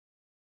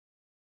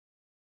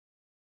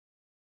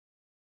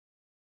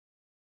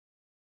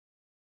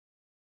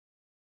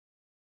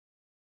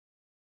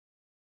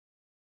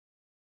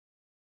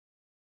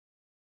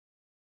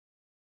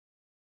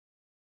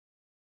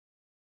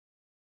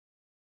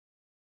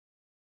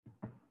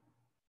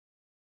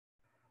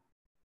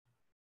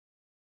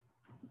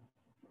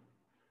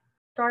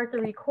start the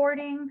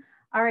recording.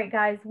 All right,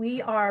 guys,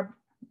 we are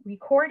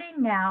recording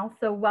now.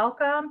 So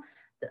welcome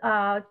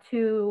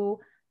to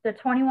the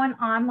 21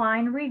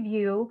 online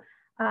review.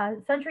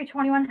 Century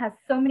 21 has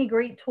so many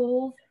great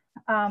tools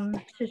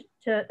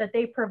that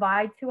they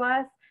provide to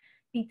us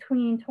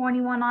between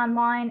 21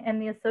 online and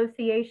the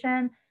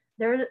association.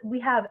 There, we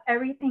have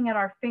everything at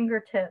our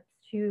fingertips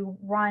to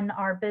run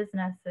our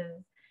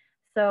businesses.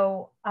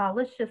 So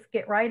let's just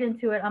get right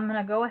into it. I'm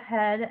going to go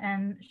ahead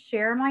and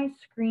share my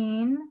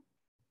screen.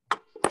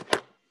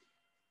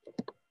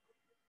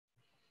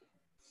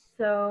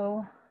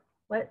 So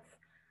let's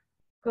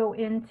go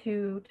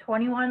into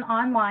 21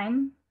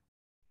 online.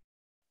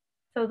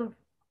 So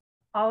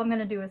all I'm going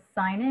to do is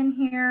sign in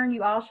here.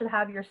 You all should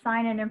have your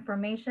sign in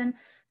information.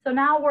 So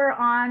now we're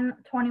on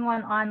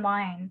 21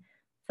 online.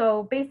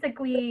 So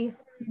basically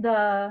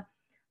the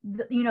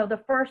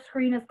first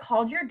screen is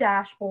called your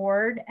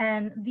dashboard,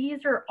 and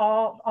these are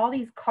all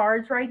these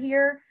cards right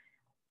here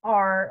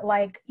are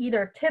like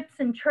either tips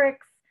and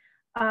tricks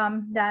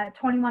that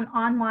 21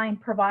 Online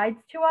provides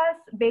to us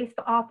based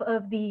off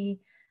of the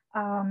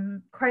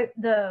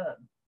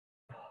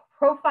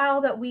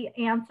profile that we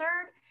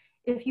answered.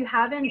 If you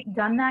haven't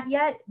done that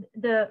yet,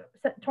 the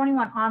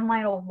 21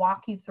 Online will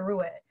walk you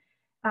through it.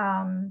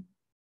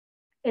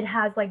 It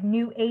has like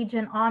new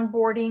agent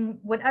onboarding.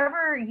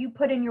 Whatever you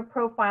put in your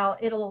profile,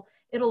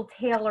 it'll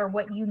tailor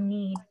what you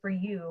need for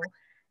you.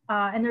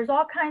 And there's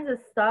all kinds of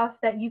stuff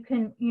that you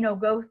can,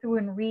 go through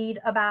and read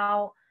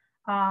about.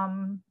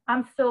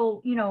 I'm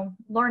still,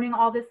 learning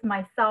all this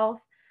myself,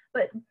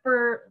 but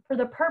for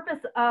the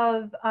purpose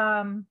of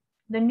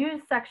the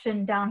news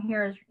section down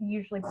here is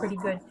usually pretty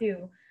good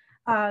too.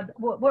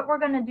 What we're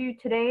going to do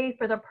today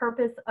for the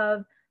purpose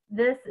of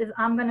this is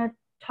I'm going to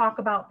talk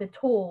about the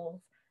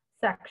tools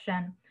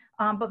section.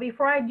 But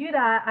before I do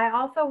that, I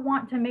also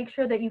want to make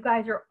sure that you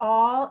guys are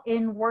all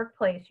in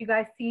Workplace. You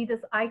guys see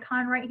this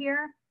icon right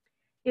here?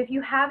 If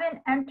you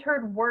haven't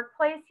entered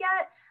Workplace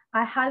yet,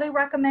 I highly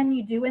recommend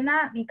you doing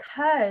that,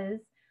 because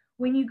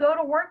when you go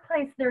to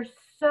Workplace, there's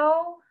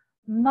so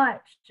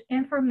much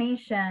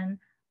information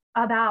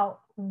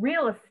about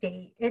real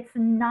estate. It's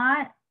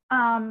not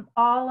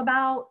all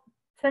about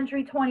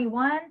Century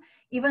 21,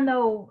 even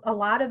though a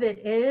lot of it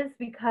is,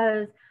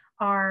 because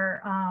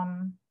our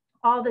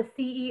all the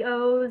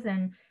CEOs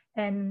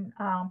and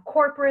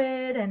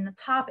corporate and the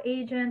top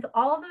agents,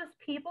 all of those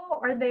people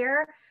are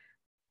there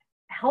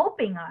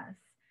helping us.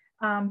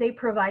 They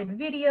provide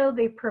video,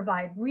 they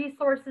provide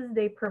resources,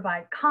 they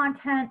provide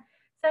content.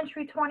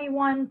 Century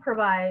 21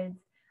 provides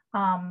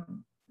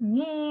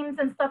memes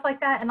and stuff like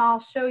that, and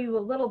I'll show you a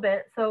little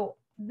bit. So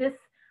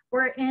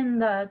we're in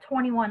the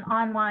 21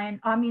 online,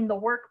 the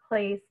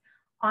Workplace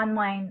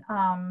online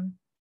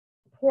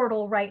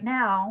portal right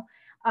now.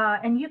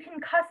 And you can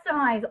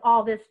customize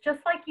all this just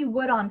like you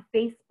would on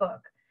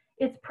Facebook.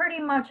 It's pretty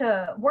much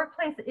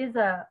Workplace is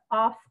a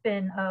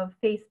offspin of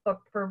Facebook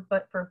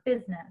but for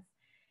business.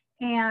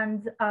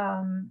 And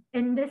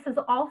this is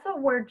also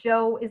where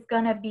Joe is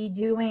going to be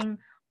doing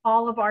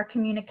all of our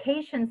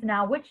communications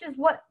now, which is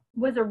what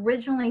was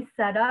originally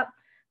set up,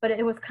 but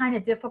it was kind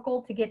of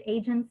difficult to get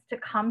agents to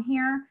come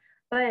here.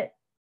 But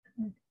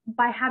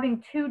by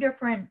having two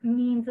different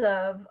means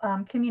of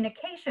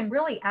communication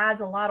really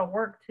adds a lot of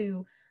work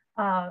to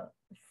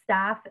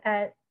staff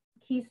at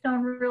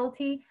Keystone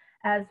Realty,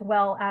 as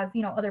well as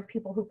other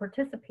people who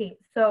participate.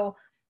 So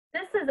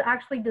this is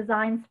actually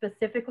designed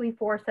specifically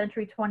for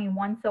Century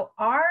 21. So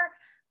our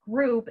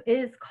group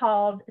is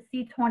called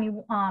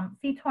C21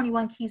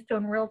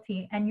 Keystone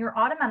Realty, and you're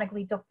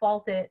automatically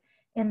defaulted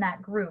in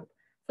that group.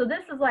 So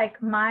this is like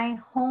my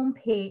home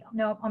page.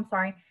 No, I'm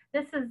sorry.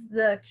 This is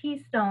the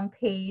Keystone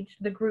page,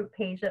 the group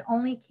page that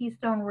only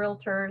Keystone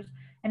Realtors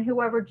and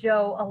whoever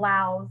Joe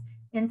allows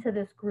into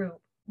this group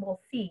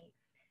will see.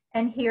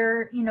 And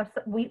here,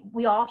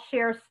 we all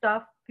share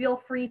stuff.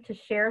 Feel free to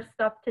share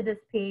stuff to this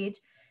page,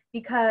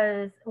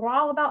 because we're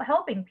all about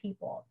helping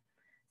people.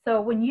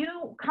 So when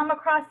you come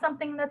across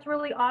something that's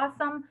really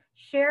awesome,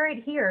 share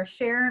it here.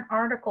 Share an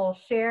article,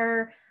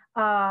 share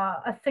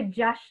a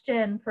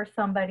suggestion for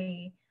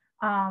somebody.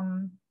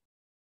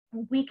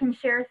 We can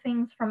share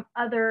things from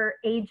other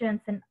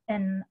agents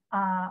and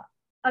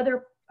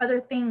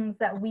other things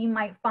that we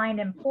might find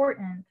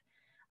important,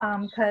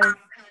 because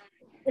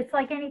it's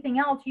like anything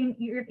else,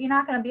 you're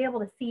not going to be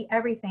able to see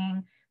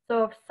everything.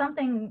 So if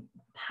something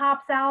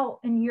pops out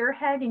in your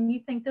head and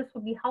you think this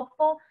would be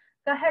helpful,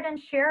 go ahead and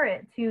share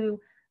it to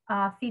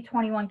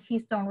C21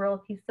 Keystone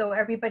Realty so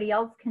everybody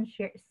else can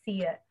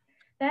see it.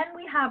 Then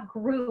we have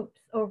groups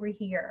over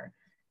here.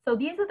 So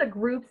these are the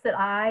groups that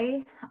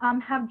I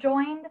have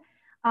joined.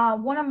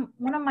 One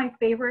of my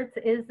favorites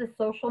is the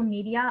social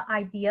media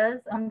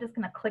ideas. I'm just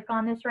going to click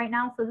on this right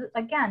now. So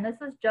again,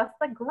 this is just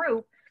a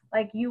group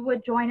like you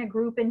would join a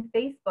group in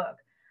Facebook,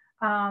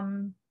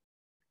 and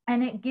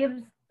it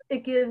gives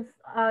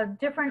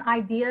different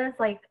ideas.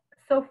 Like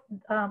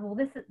well,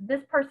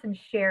 this person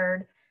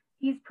shared.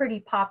 He's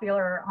pretty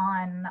popular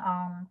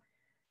on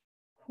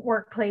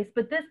Workplace,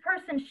 but this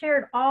person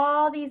shared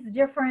all these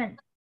different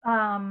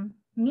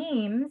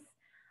memes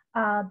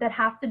that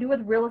have to do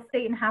with real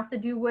estate and have to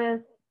do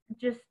with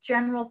just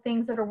general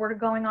things that are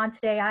going on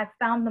today. I've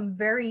found them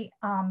very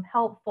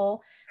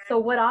helpful. So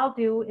what I'll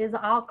do is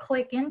I'll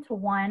click into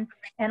one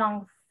and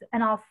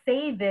I'll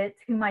save it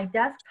to my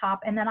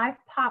desktop, and then I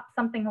pop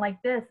something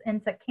like this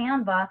into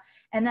Canva,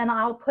 and then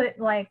I'll put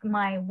like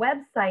my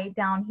website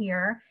down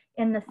here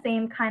in the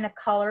same kind of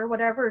color,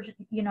 whatever,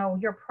 you know,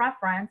 your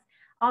preference.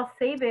 I'll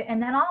save it,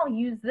 and then I'll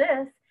use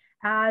this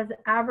as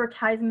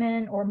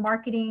advertisement or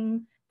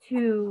marketing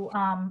to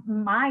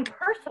my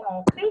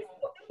personal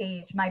Facebook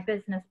page, my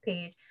business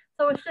page.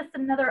 So it's just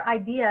another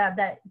idea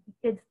that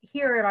it's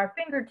here at our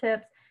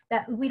fingertips,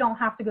 that we don't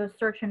have to go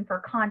searching for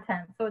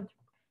content. So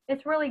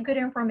it's really good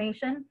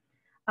information.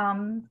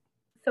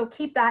 So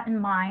keep that in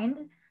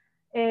mind.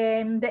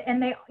 And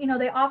they, you know,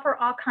 they offer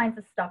all kinds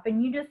of stuff,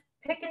 and you just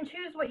pick and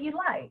choose what you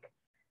like.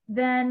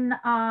 Then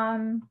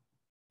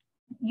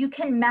you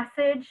can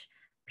message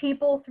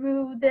people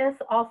through this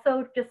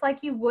also, just like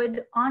you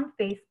would on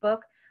Facebook,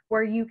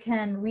 where you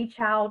can reach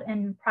out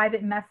and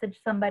private message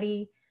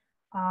somebody.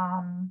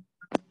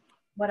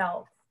 What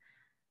else?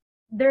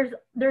 There's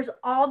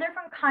all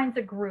different kinds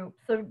of groups.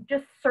 So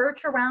just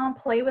search around,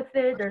 play with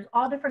it. There's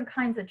all different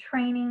kinds of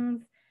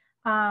trainings,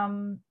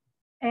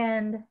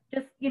 and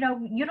just, you know,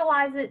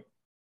 utilize it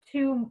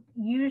to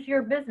use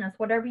your business,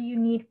 whatever you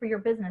need for your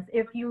business.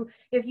 If you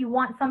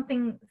want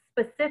something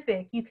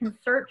specific, you can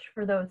search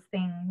for those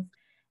things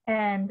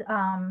and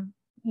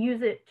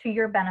use it to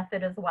your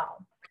benefit as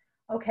well.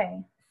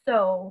 Okay,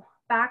 so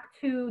back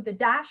to the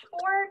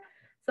dashboard.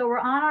 So we're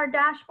on our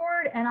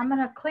dashboard, and I'm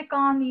gonna click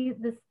on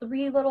this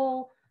three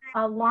little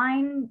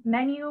line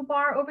menu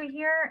bar over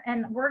here,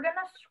 and we're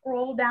gonna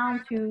scroll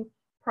down to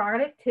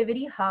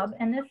Productivity Hub,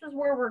 and this is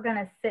where we're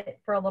gonna sit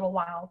for a little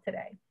while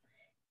today.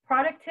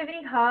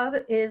 Productivity Hub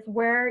is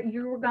where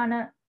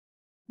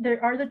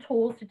there are the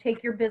tools to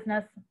take your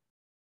business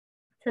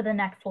to the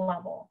next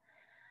level.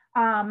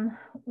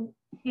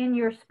 In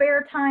your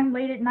spare time,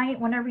 late at night,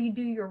 whenever you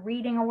do your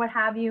reading or what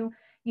have you,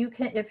 you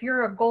can, if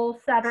you're a goal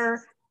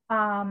setter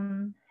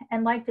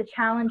and like to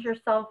challenge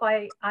yourself,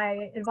 I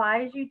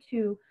advise you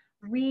to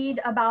read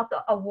about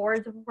the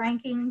awards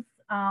rankings,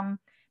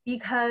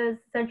 because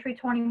Century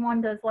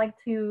 21 does like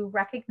to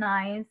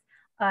recognize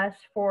us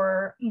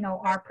for, you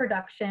know, our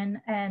production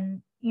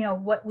and, you know,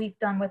 what we've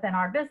done within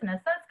our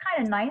business. So it's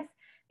kind of nice,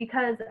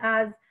 because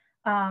as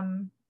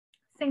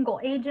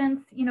single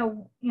agents, you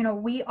know,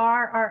 we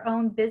are our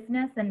own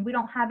business, and we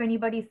don't have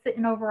anybody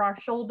sitting over our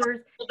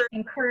shoulders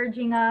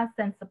encouraging us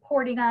and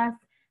supporting us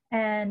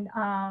and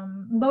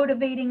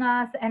motivating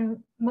us,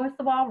 and most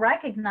of all,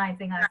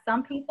 recognizing us.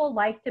 Some people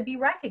like to be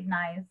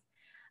recognized.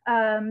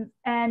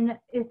 And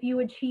if you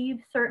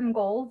achieve certain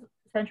goals,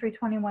 Century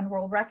 21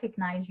 will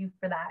recognize you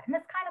for that. And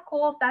it's kind of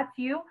cool if that's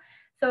you.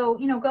 So,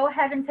 you know, go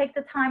ahead and take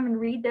the time and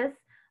read this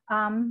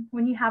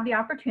when you have the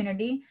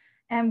opportunity.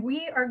 And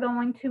we are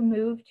going to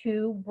move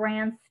to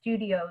Brand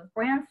Studios.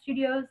 Brand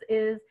Studios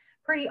is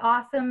pretty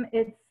awesome.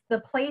 It's the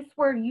place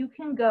where you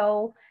can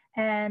go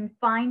and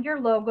find your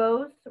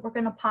logos. We're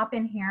going to pop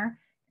in here.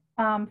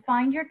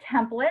 Find your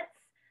templates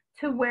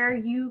to where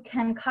you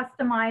can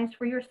customize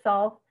for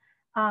yourself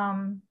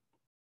and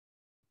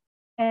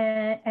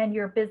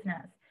your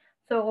business.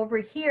 So over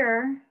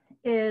here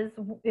is,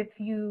 if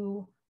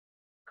you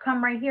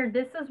come right here,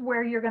 this is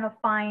where you're going to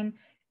find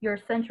your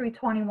Century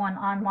 21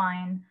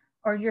 online,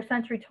 or your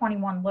Century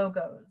 21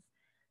 logos.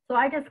 So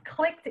I just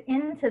clicked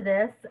into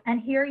this, and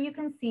here you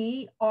can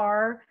see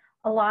are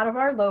a lot of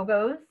our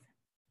logos,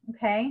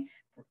 okay?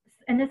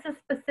 And this is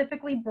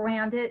specifically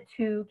branded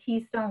to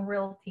Keystone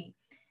Realty.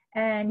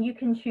 And you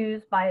can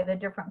choose by the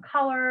different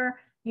color,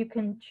 you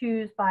can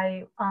choose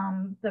by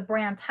the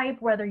brand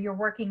type, whether you're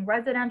working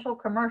residential,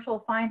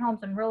 commercial, fine homes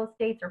and real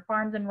estates, or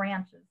farms and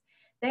ranches.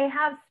 They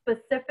have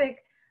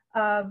specific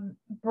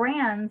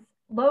brands,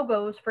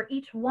 logos for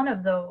each one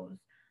of those.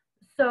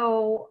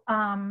 So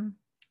I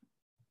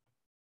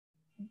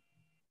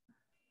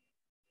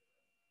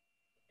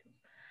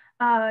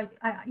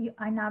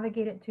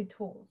navigated to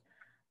tools.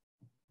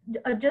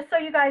 Just so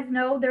you guys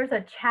know, there's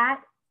a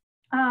chat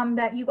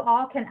that you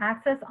all can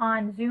access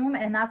on Zoom,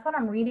 and that's what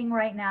I'm reading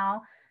right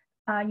now.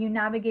 You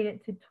navigate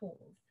it to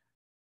tools.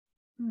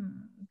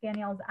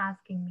 Danielle's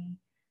asking me.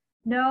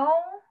 No,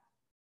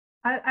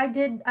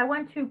 I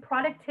went to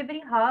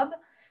Productivity Hub,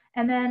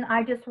 and then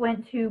I just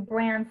went to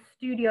Brand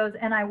Studios,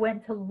 and I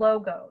went to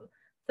logos.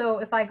 So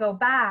if I go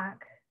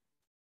back,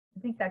 I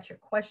think that's your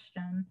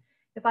question.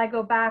 If I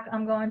go back,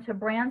 I'm going to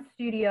Brand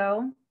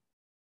Studio,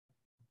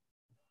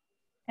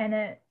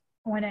 and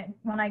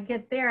when I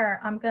get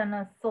there, I'm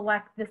gonna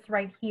select this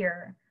right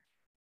here.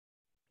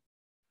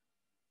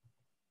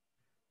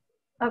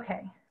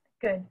 Okay,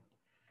 good.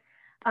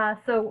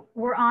 So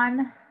we're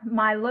on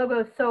my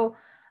logo. So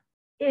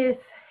if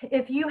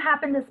you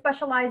happen to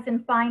specialize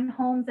in fine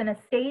homes and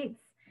estates,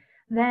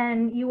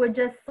 then you would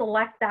just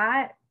select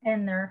that,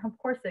 and there, of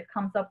course, it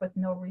comes up with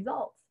no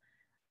results.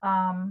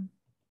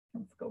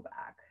 Let's go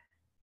back.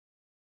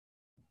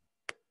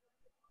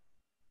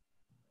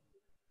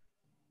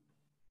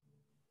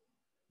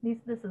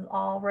 This is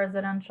all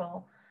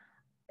residential.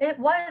 it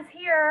was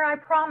here, I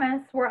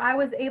promise, where I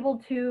was able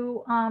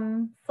to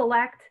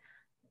select,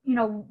 you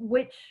know,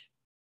 which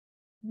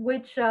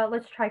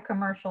let's try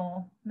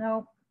commercial.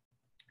 Nope.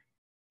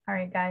 All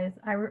right, guys.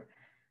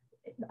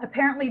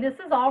 Apparently this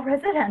is all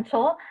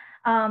residential.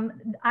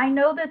 I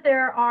know that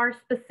there are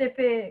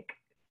specific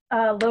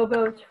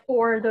logos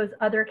for those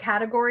other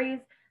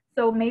categories.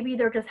 So maybe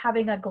they're just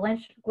having a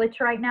glitch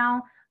right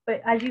now.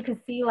 But as you can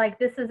see, like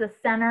this is a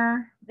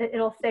center.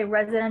 It'll say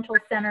residential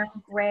center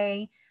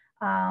gray.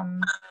 The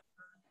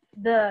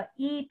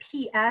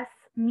EPS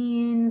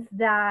means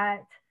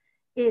that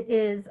it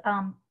is,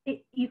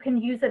 you can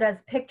use it as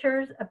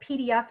pictures. A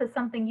PDF is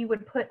something you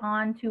would put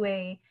onto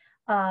a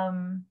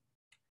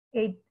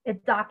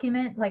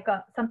document, like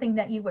something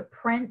that you would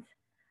print.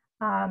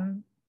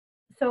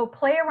 So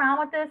play around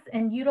with this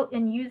and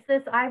use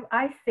this.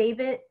 I save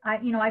it.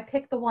 I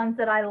pick the ones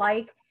that I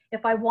like.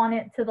 If I want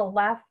it to the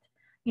left,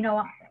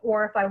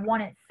 or if I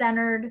want it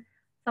centered,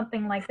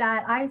 something like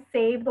that. I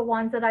save the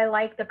ones that I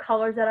like, the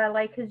colors that I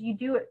like, because you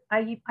do it.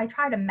 I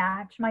try to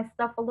match my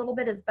stuff a little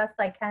bit as best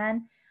I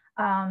can.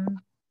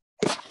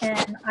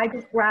 And I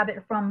just grab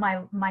it from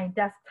my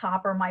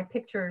desktop or my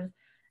pictures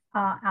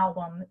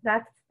album.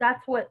 That's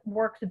what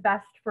works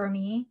best for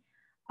me.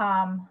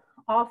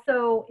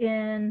 Also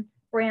in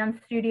Brand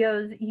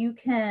Studios, you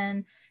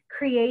can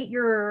create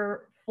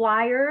your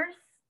flyers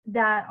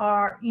that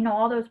are,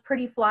 all those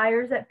pretty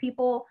flyers that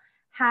people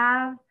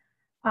have.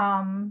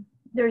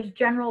 There's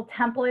general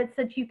templates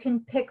that you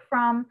can pick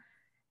from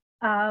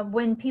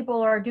when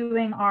people are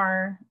doing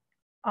our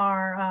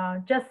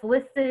just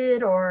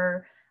listed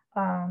or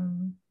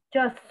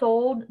just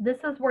sold.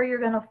 This is where you're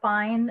going to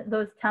find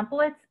those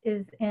templates,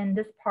 is in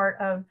this part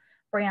of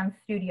Brand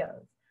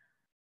Studios.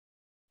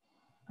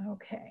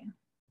 Okay,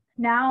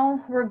 now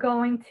I'm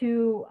going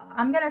to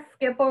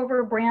skip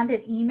over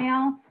branded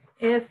email.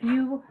 If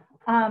you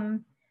are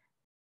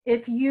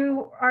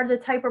the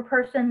type of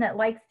person that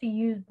likes to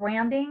use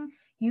branding,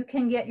 you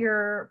can get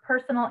your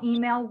personal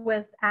email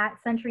with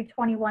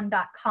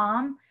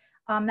 @century21.com.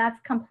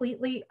 That's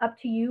completely up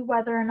to you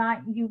whether or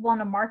not you want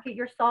to market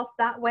yourself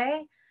that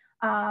way.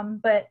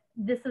 But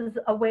this is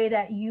a way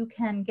that you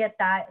can get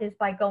that, is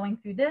by going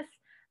through this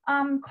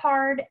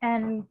card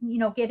and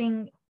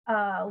getting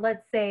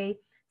let's say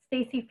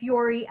Stacy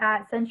Fiore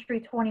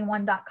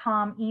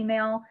 @century21.com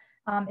email,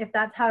 if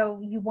that's how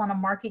you want to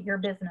market your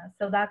business.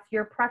 So that's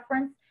your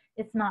preference.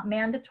 It's not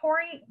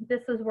mandatory.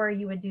 This is where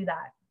you would do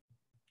that.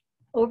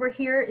 Over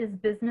here is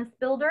Business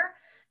Builder.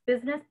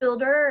 Business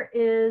Builder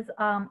is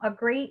a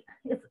great,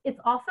 it's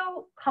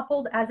also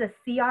coupled as a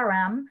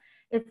CRM.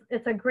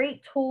 It's a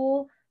great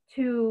tool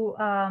to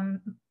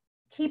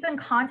keep in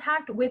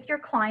contact with your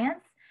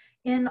clients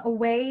in a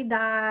way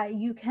that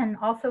you can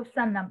also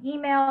send them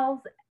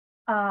emails,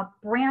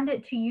 brand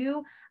it to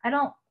you. I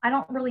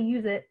don't really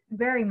use it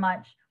very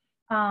much.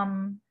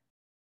 But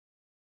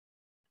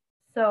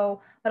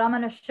I'm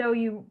going to show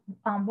you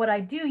what I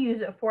do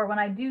use it for when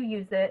I do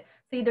use it.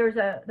 See,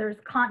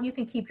 you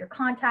can keep your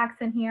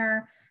contacts in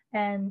here.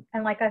 And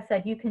like I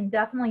said, you can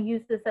definitely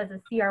use this as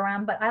a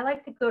CRM, but I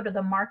like to go to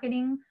the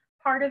marketing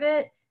part of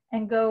it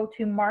and go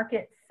to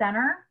Market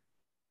Center.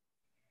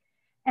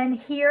 And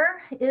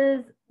here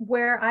is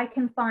where I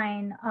can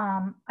find,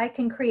 I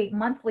can create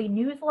monthly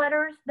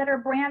newsletters that are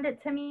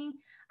branded to me.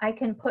 I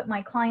can put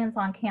my clients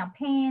on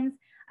campaigns.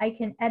 I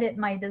can edit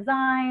my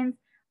designs.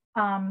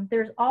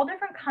 There's all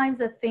different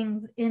kinds of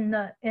things in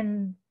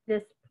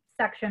this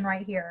section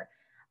right here.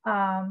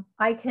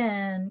 I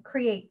can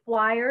create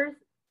flyers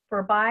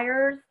for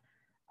buyers.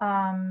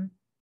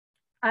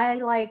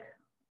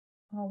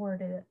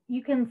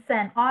 You can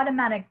send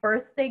automatic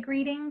birthday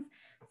greetings.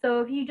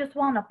 So if you just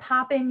want to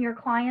pop in your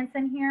clients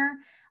in here,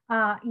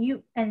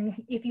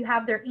 if you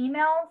have their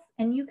emails,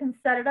 and you can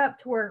set it up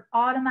to where it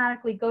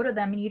automatically go to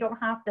them, and you don't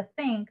have to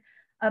think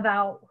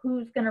about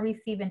who's going to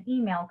receive an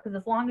email, because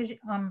as long as you,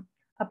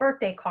 a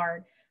birthday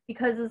card,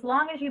 because as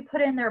long as you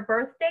put in their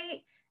birth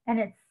date and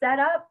it's set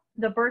up,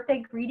 the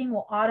birthday greeting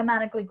will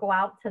automatically go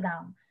out to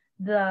them.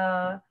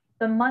 The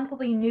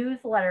monthly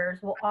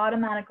newsletters will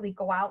automatically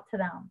go out to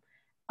them.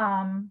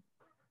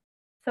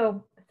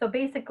 So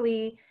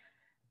basically,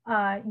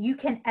 you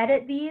can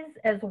edit these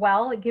as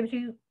well. It gives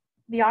you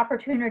the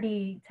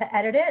opportunity to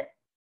edit it.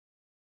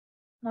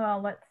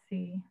 Let's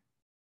see.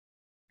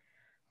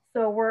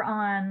 So we're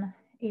on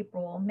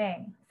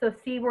May. So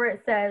see where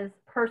it says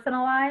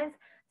personalize.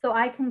 So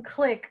I can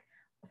click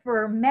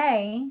for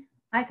May.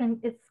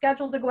 It's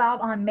scheduled to go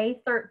out on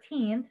May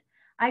 13th.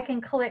 I can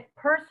click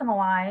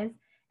personalize,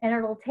 and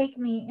it'll take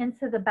me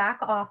into the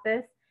back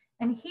office.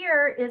 And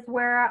here is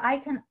where I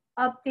can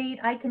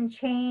update, I can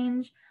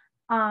change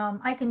a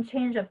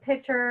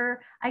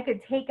picture. I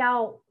could take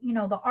out,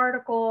 the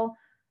article.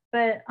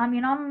 But I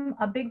mean, I'm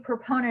a big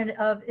proponent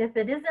of, if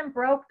it isn't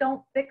broke,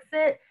 don't fix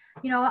it.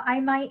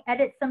 I might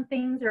edit some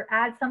things or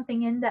add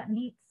something in that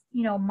meets,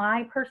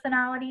 my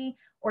personality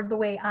or the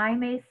way I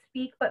may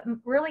speak. But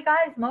really,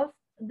 guys,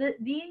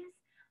 these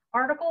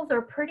articles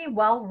are pretty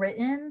well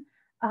written.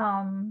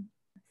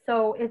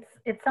 So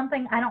it's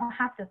something I don't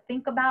have to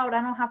think about.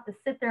 I don't have to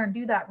sit there and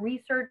do that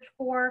research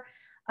for.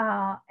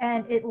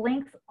 And it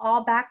links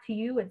all back to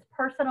you. It's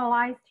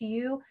personalized to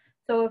you.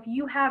 So if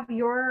you have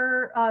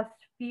your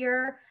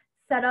sphere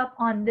set up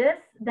on this,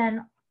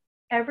 then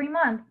every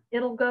month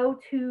it'll go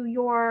to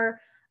your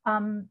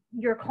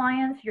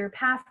clients, your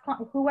past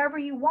whoever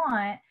you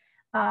want,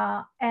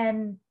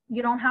 and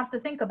you don't have to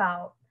think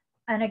about.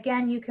 And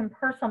again, you can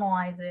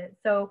personalize it.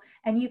 So,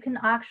 and you can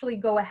actually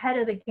go ahead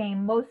of the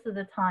game most of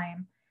the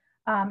time.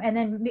 And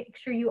then make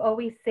sure you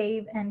always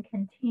save and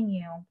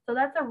continue. So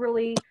that's a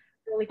really,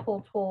 really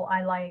cool tool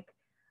I like.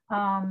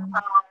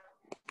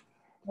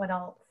 What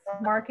else?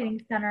 Marketing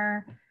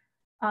Center,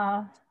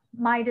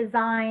 My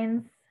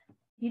Designs.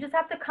 You just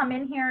have to come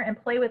in here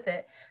and play with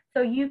it.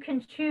 So you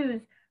can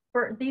choose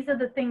for, these are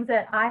the things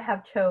that I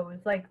have chose,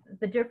 like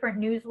the different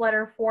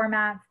newsletter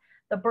formats,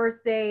 the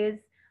birthdays.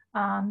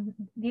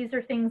 These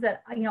are things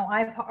that, you know,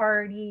 I've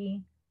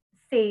already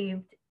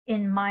saved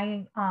in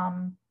my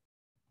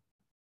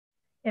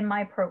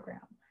program.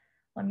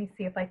 Let me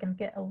see if I can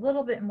get a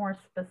little bit more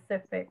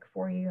specific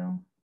for you.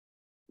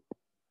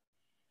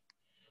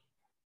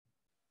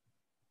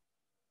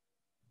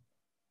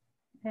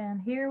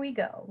 And here we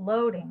go,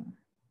 loading.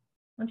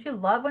 Don't you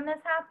love when this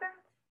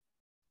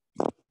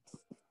happens?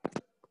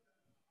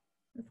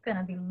 It's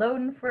gonna be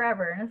loading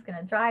forever and it's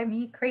gonna drive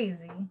me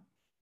crazy.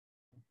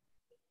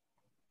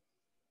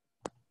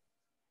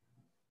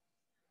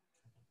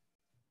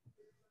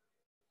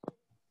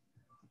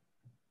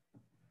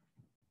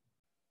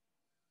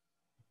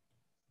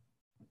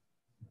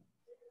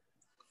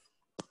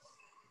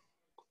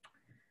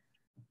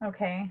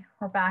 Okay,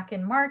 we're back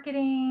in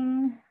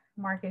marketing,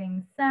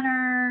 Marketing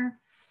Center.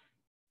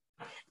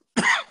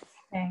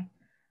 Okay,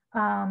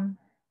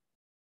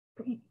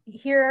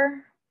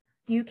 here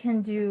you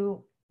can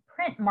do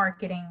print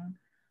marketing.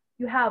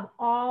 You have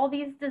all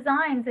these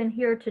designs in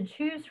here to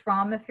choose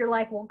from. If you're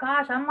like, well,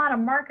 gosh, I'm not a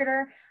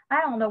marketer,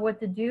 I don't know what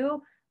to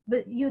do.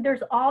 But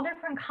there's all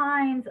different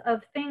kinds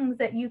of things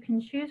that you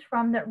can choose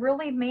from that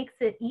really makes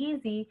it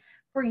easy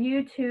for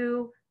you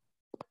to.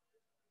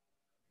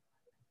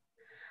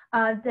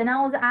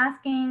 Danelle is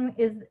asking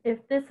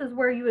if this is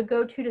where you would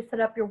go to set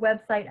up your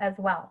website as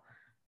well.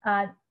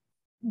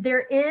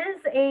 There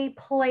is a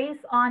place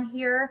on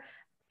here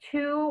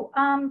to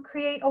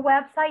create a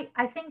website.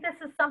 I think this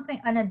is something,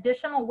 an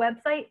additional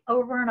website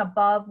over and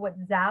above what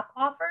Zap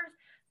offers.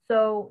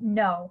 So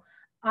no.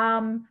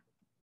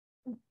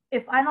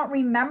 If I don't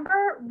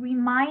remember,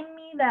 remind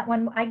me that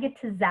when I get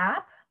to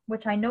Zap,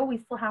 which I know we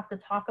still have to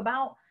talk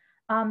about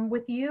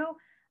with you,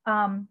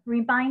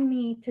 remind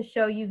me to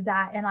show you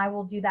that, and I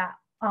will do that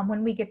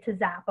when we get to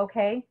Zap,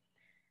 okay?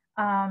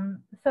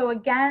 So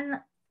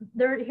again,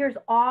 here's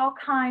all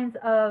kinds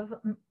of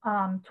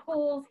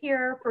tools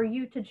here for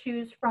you to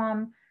choose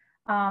from,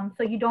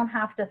 so you don't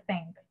have to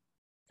think.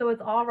 So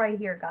it's all right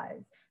here,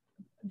 guys.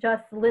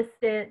 Just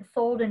list it,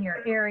 sold in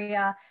your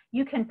area.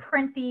 You can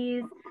print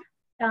these.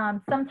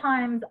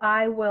 Sometimes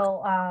I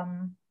will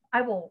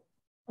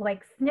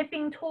like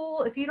snipping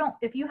tool.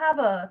 If you have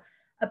a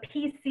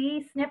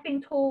PC,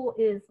 snipping tool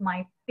is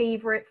my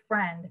favorite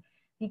friend,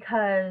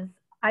 because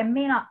I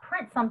may not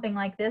print something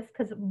like this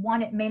because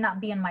one, it may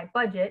not be in my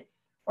budget,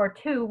 or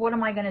two, what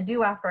am I going to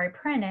do after I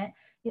print it?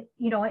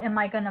 You know, am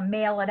I going to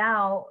mail it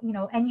out? You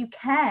know, and you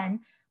can,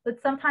 but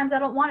sometimes I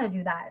don't want to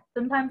do that.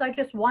 Sometimes I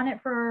just want it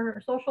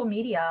for social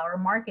media or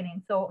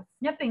marketing. So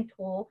snipping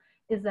tool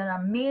is an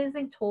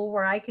amazing tool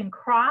where I can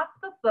crop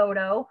the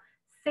photo,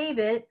 save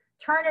it,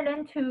 turn it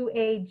into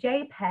a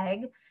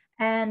JPEG,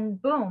 and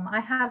boom,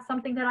 I have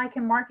something that I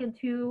can market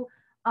to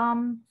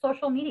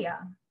social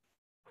media.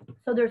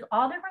 So there's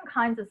all different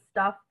kinds of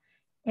stuff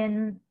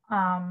in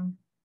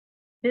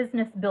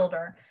Business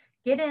Builder.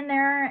 Get in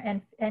there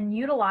and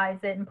utilize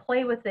it and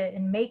play with it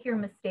and make your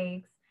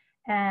mistakes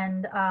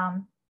and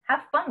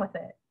have fun with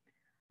it.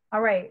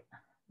 All right,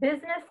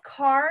 business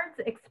cards,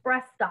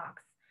 Express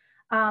Docs.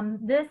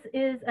 This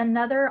is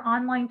another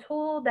online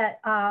tool that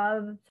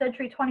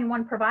Century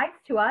 21 provides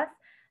to us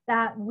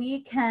that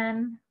we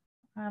can,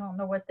 I don't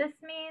know what this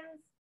means,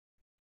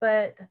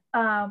 but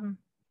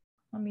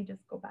let me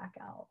just go back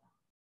out.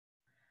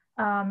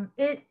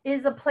 It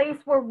is a place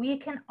where we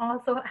can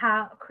also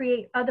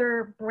create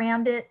other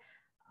branded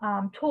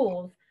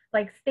tools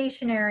like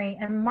stationery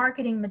and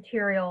marketing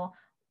material.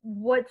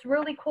 What's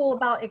really cool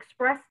about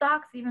Express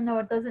Docs, even though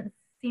it doesn't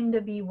seem to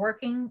be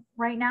working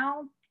right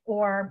now,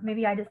 or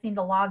maybe I just need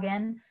to log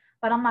in,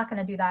 but I'm not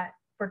going to do that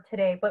for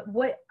today. But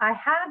what I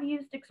have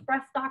used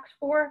Express Docs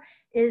for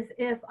is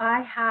if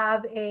I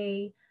have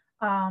a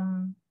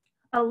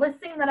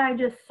listing that I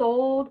just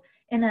sold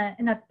in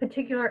a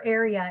particular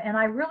area, and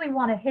I really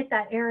want to hit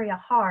that area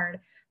hard.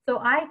 So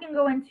I can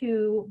go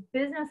into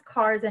business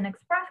cards and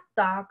Express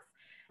Docs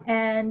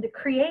and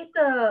create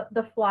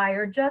the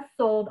flyer, just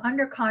sold,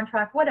 under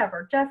contract,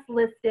 whatever, just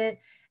list it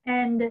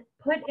and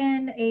put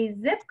in a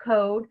zip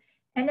code,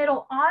 and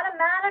it'll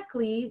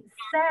automatically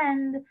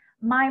send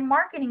my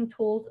marketing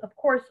tools, of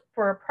course,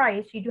 for a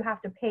price, you do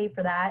have to pay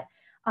for that,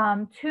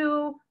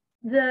 to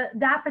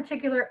that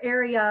particular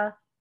area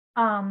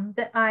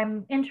that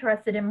I'm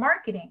interested in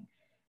marketing.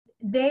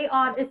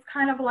 It's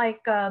kind of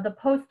like the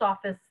post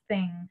office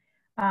thing.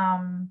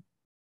 Um,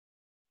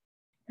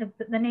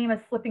 the name is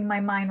slipping my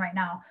mind right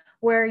now,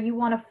 where you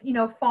want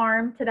to,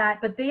 farm to that,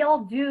 but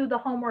they'll do the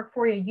homework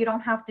for you. You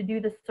don't have to do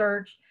the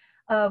search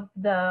of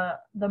the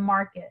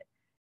market.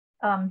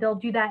 They'll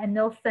do that and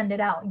they'll send it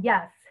out.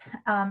 Yes,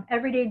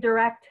 everyday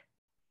direct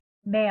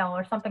mail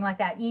or something like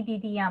that.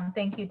 EDDM.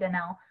 Thank you,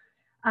 Danelle.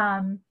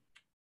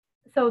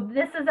 So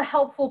this is a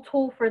helpful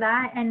tool for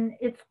that, and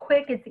it's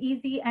quick, it's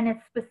easy, and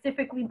it's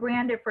specifically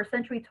branded for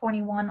Century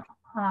 21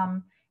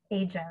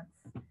 agents.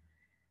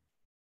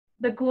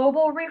 The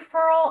global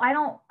referral, I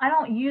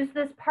don't use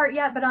this part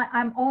yet, but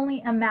I'm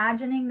only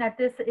imagining that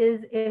this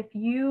is if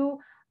you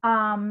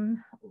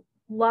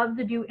love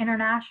to do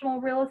international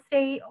real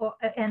estate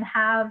and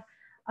have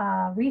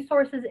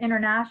resources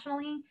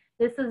internationally.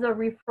 This is a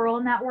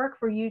referral network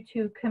for you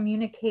to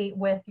communicate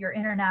with your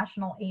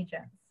international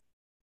agents.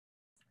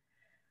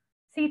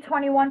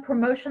 C21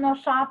 promotional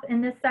shop.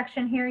 In this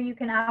section here, you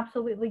can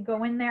absolutely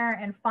go in there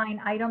and find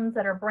items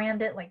that are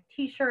branded like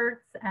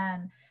t-shirts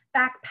and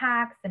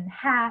backpacks and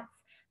hats,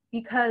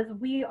 because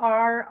we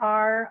are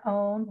our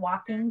own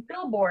walking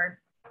billboard.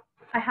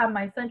 I have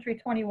my Century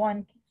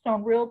 21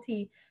 Keystone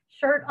Realty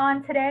shirt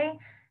on today,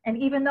 and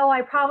even though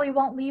I probably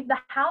won't leave the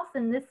house,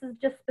 and this is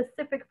just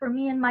specific for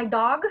me and my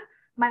dog,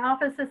 my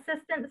office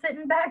assistant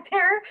sitting back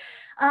there,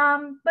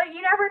 but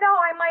you never know,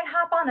 I might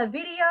hop on a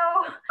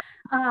video,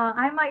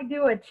 I might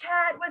do a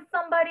chat with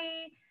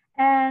somebody,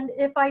 and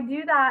if I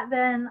do that,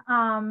 then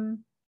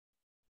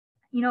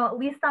at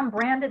least I'm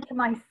branded to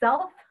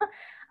myself.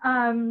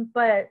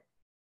 But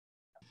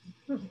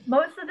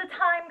most of the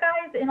time,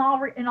 guys, in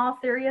all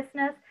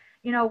seriousness,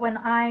 when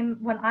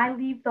I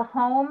leave the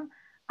home,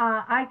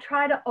 I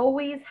try to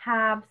always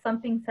have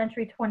something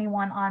Century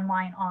 21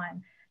 online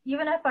on.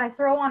 Even if I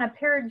throw on a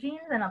pair of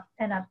jeans and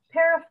a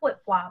pair of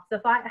flip-flops,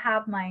 if I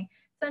have my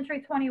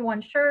Century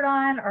 21 shirt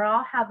on, or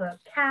I'll have a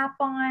cap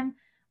on,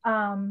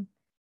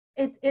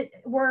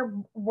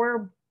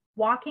 we're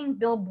walking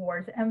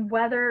billboards, and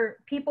whether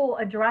people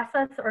address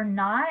us or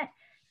not,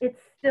 you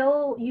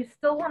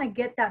still want to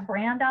get that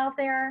brand out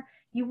there.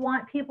 You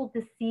want people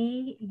to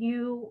see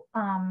you,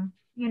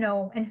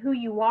 and who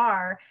you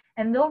are,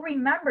 and they'll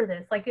remember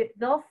this.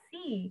 They'll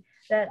see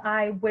that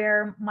I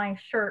wear my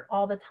shirt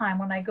all the time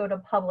when I go to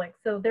Publix.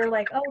 So they're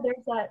like, oh,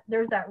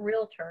 there's that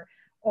realtor.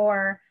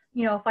 Or,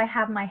 if I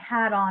have my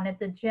hat on at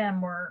the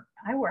gym, or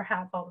I wear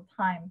hats all the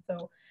time.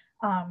 So,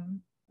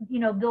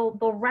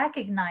 they'll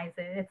recognize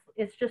it.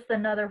 It's just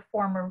another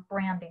form of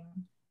branding.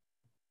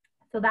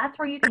 So that's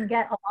where you can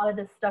get a lot of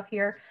this stuff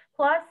here.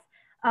 Plus,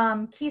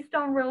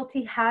 Keystone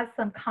Realty has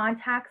some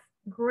contacts,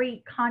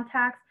 great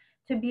contacts,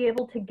 to be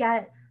able to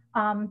get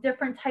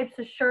different types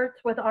of shirts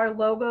with our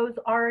logos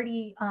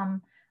already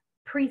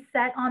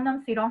preset on them,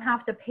 so you don't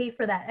have to pay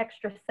for that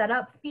extra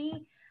setup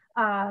fee.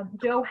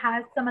 Joe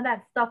has some of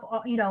that stuff,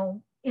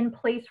 in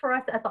place for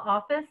us at the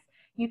office.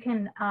 You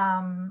can,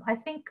 I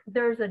think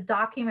there's a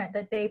document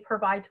that they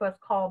provide to us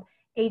called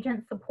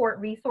Agent Support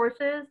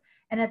Resources,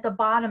 and at the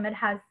bottom it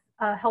has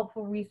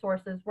helpful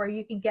resources where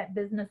you can get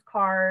business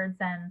cards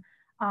and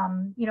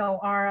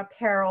our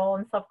apparel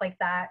and stuff like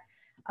that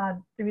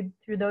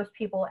through those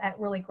people at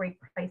really great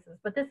prices.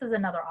 But this is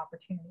another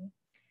opportunity.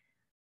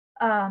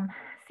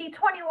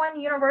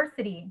 C21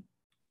 University.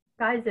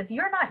 Guys, if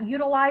you're not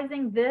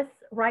utilizing this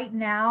right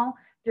now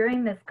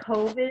during this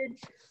COVID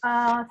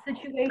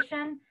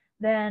situation,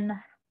 then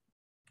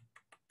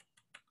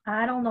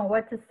I don't know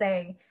what to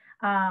say.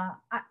 I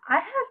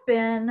have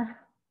been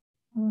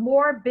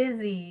more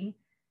busy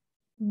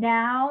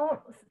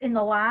now in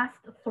the last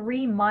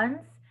 3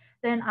 months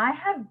than I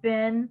have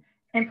been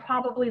in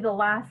probably the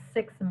last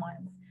 6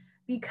 months,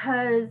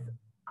 because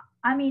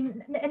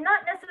and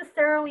not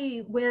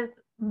necessarily with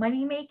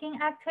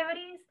money-making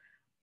activities.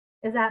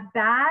 Is that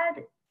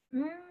bad?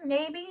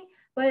 Maybe,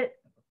 but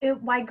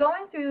by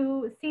going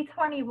through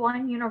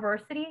C21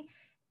 University,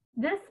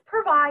 this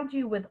provides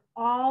you with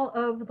all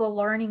of the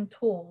learning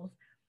tools.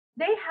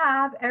 They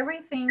have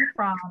everything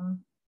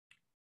from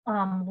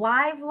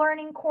live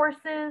learning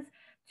courses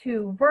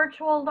to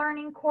virtual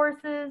learning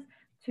courses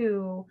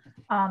to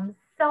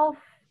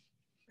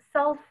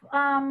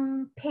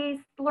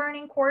self-paced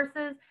learning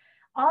courses.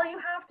 All you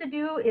have to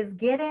do is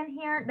get in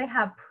here. They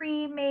have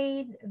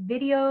pre-made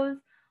videos.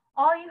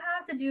 All you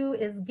have to do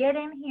is get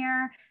in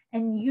here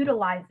and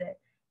utilize it.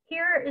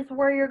 Here is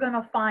where you're going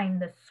to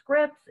find the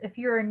scripts. If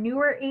you're a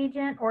newer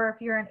agent, or if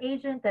you're an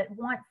agent that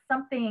wants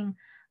something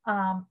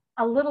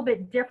a little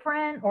bit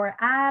different, or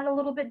add a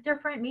little bit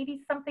different,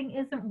 maybe something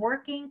isn't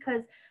working,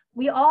 because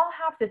we all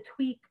have to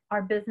tweak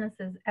our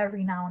businesses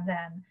every now and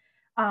then.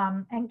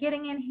 And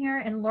getting in here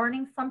and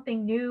learning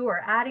something new,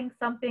 or adding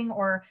something,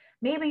 or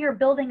maybe you're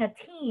building a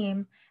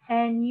team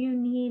and you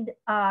need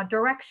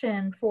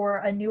direction for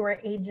a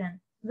newer agent.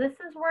 This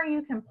is where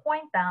you can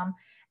point them,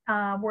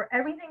 where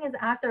everything is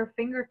at their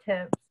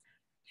fingertips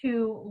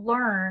to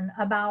learn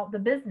about the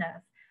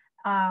business.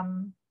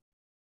 I'm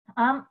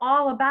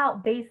all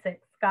about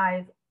basics,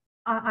 guys.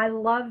 I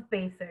love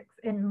basics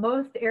in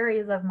most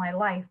areas of my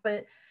life,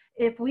 but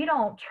if we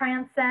don't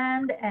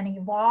transcend and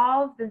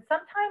evolve, then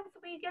sometimes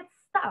we get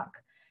stuck.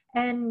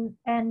 And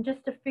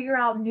just to figure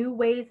out new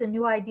ways and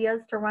new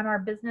ideas to run our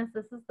business,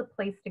 this is the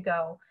place to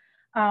go.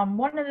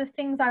 One of the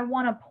things I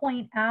want to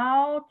point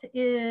out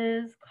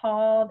is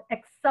called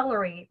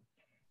Accelerate.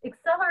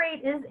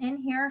 Accelerate is in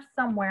here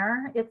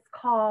somewhere. It's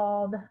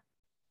called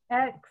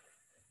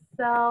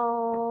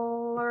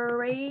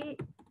Accelerate.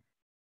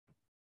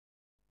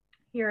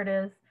 Here it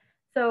is.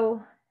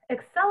 So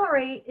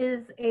Accelerate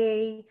is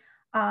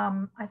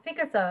I think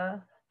it's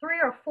a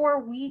 3 or 4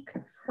 week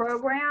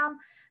program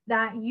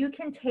that you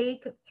can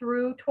take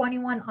through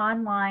 21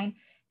 Online.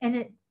 And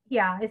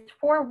it's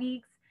 4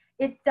 weeks.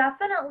 It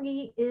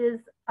definitely is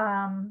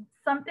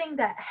something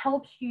that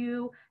helps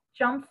you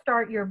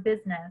jumpstart your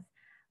business.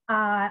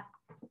 I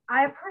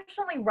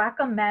personally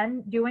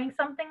recommend doing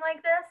something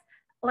like this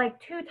like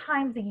 2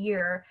 times a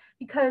year,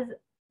 because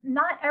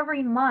not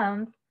every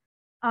month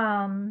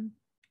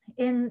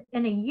in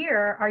a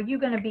year are you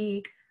going to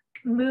be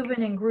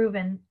moving and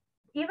grooving.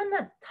 Even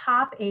the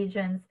top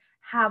agents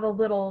have a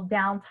little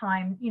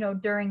downtime,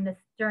 during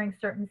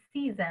certain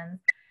seasons.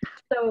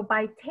 So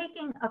by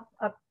taking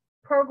a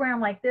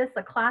program like this,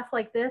 a class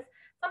like this,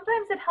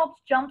 sometimes it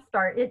helps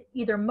jumpstart. It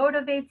either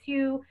motivates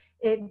you,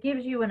 it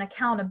gives you an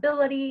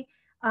accountability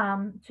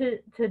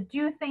to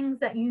do things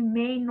that you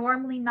may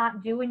normally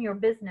not do in your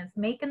business,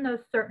 making those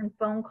certain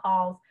phone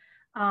calls,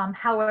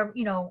 however,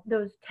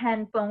 those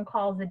 10 phone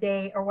calls a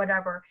day or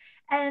whatever.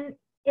 And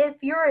if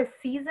you're a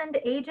seasoned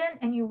agent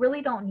and you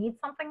really don't need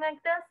something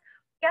like this,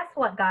 guess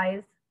what,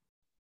 guys?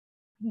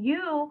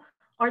 You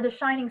are the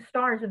shining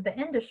stars of the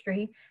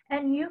industry,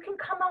 and you can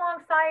come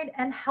alongside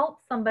and help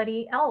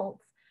somebody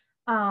else,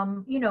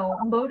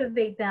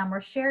 motivate them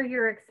or share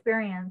your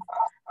experience.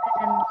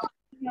 And,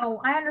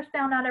 I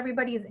understand not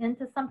everybody is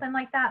into something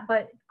like that,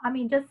 but I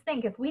mean, just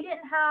think, if we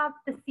didn't have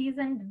the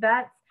seasoned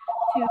vets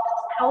to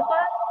help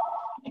us,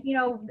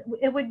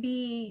 it would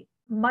be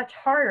much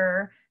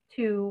harder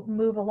to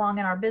move along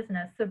in our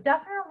business. So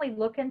definitely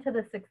look into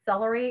this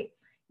Accelerate.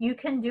 You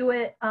can do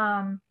it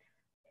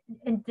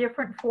in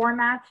different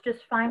formats.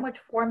 Just find which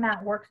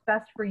format works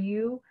best for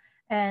you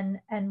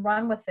and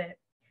run with it.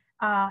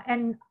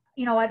 And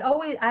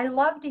I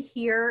love to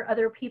hear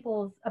other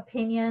people's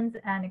opinions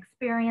and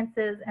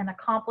experiences and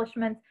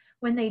accomplishments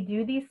when they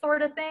do these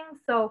sort of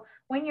things. So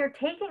when you're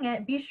taking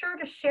it, be sure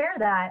to share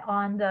that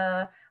on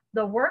the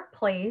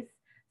workplace.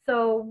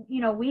 So,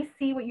 we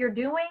see what you're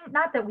doing,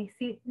 not that we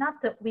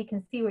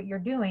can see what you're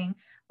doing,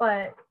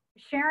 but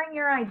sharing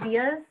your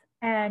ideas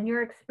and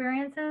your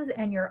experiences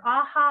and your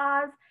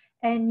ahas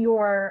and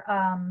your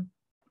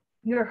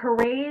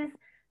hoorays.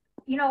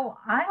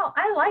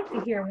 I like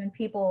to hear when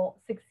people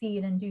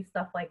succeed and do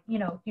stuff like,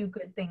 do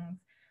good things.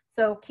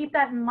 So keep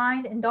that in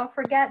mind. And don't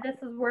forget,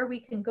 this is where we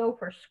can go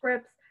for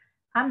scripts.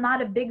 I'm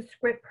not a big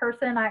script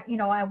person.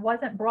 I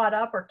wasn't brought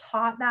up or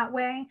taught that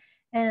way.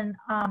 And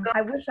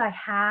I wish I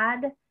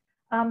had.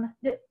 Do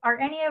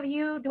any of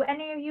you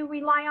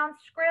rely on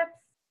scripts?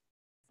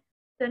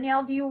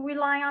 Danielle, do you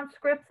rely on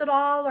scripts at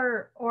all,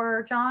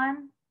 or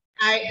John?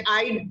 I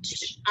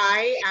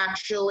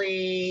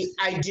actually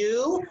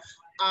do,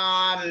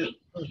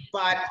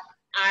 but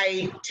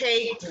I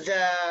take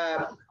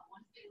the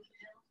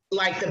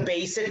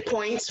basic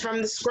points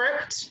from the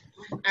script,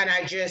 and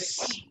I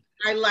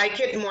like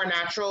it more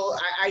natural.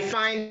 I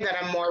find that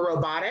I'm more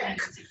robotic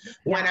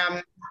when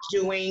I'm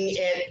doing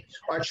it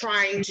or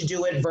trying to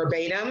do it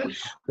verbatim,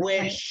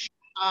 which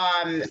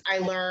I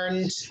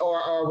learned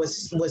or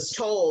was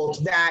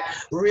told that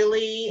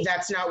really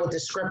that's not what the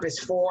script is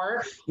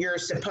for. You're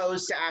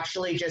supposed to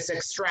actually just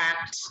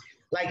extract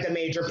like the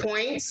major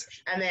points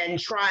and then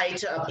try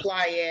to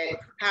apply it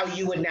how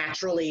you would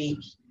naturally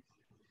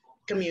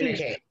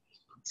communicate.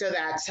 So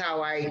that's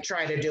how I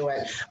try to do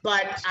it.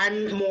 But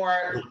I'm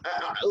more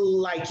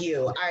like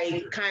you.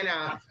 I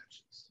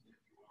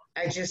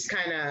just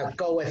kind of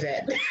go with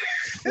it.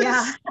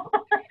 Yeah,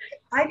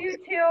 I do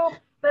too.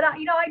 But,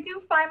 I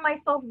do find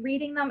myself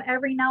reading them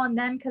every now and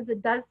then, because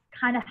it does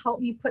kind of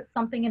help me put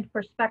something into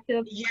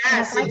perspective.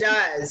 Yes, it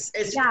does.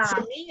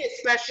 For me,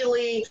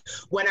 especially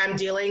when I'm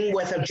dealing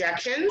with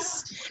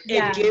objections,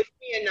 it gives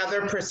me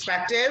another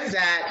perspective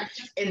that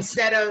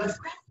instead of,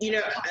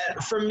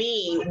 for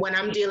me, when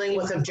I'm dealing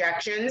with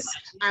objections,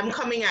 I'm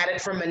coming at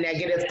it from a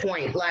negative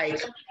point.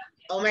 Like,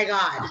 oh my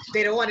God,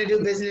 they don't want to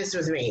do business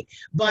with me.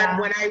 But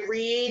when I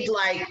read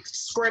like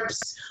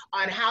scripts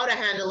on how to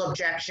handle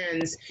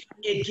objections,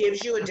 it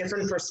gives you a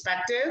different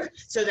perspective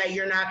so that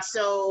you're not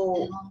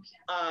so,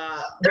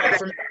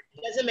 it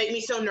doesn't make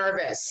me so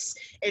nervous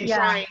in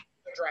trying to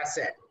address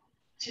it.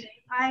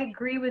 I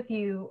agree with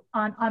you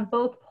on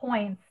both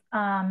points.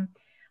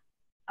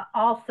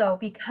 Also,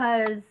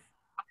 because,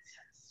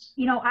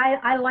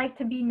 I like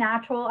to be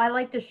natural. I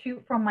like to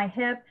shoot from my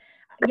hip.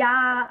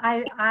 Yeah,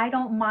 I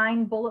don't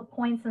mind bullet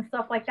points and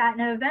stuff like that.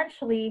 And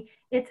eventually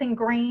it's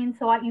ingrained.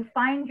 So you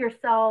find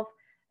yourself,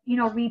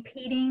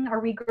 repeating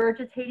or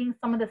regurgitating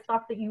some of the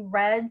stuff that you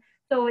read.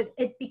 So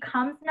it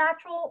becomes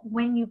natural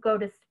when you go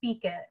to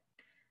speak it.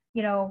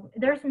 You know,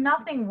 there's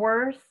nothing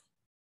worse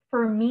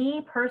for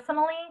me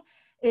personally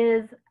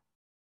is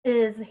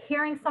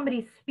hearing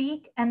somebody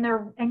speak and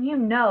you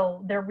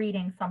know they're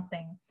reading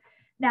something.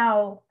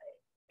 Now,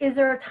 is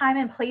there a time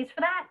and place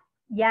for that?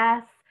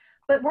 Yes,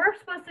 but we're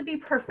supposed to be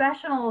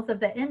professionals of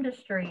the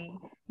industry.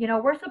 You know,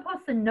 we're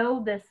supposed to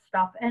know this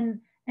stuff, and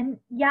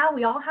yeah,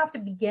 we all have to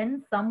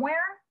begin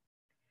somewhere,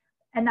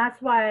 and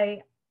that's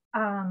why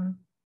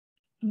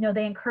you know,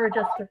 they encourage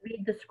us to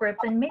read the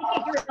script and make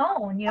it your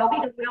own, you know,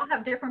 because we all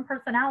have different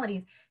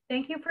personalities.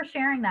 Thank you for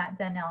sharing that,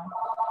 Danielle.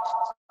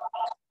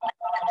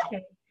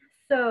 Okay,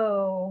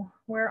 so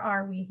where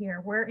are we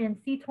here? We're in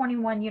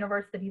C21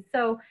 University.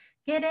 So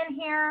get in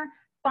here,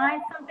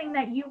 find something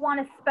that you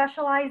want to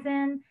specialize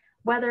in,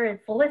 whether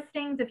it's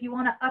listings, if you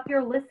want to up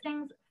your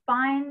listings,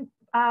 find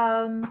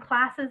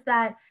classes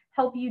that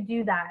help you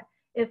do that.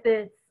 If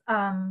it's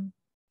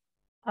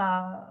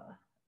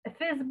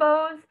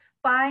FSBOs,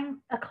 find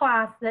a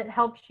class that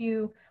helps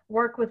you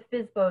work with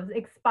FSBOs.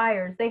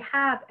 Expires, they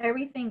have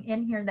everything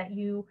in here that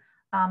you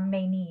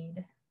may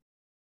need.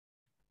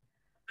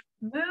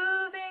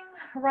 Moving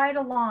right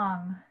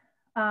along.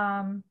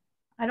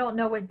 I don't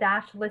know what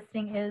dash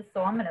listing is,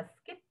 so I'm gonna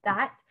skip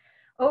that.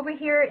 Over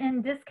here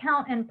in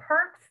discount and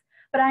perks,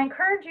 but I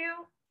encourage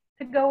you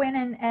to go in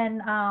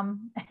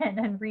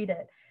and read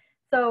it.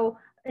 So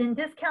in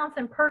discounts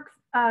and perks,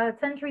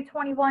 Century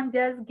 21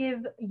 does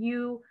give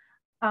you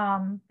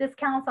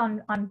discounts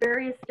on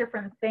various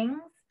different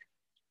things.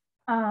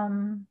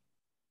 I'm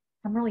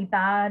really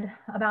bad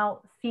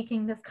about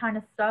seeking this kind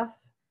of stuff,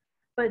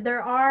 but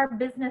there are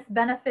business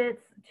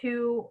benefits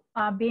to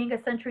being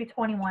a Century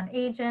 21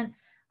 agent.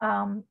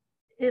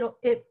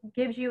 It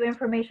gives you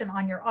information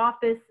on your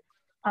office,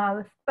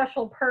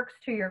 special perks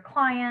to your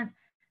client,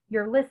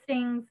 your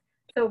listings.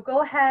 So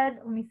go ahead,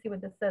 let me see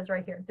what this says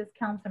right here.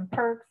 Discounts and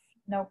perks,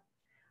 nope.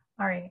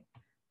 All right,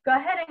 go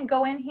ahead and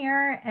go in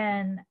here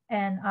and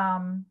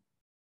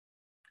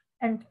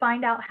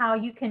find out how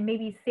you can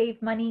maybe save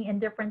money in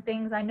different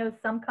things. I know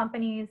some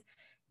companies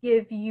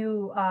give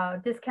you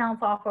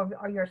discounts off of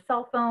your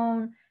cell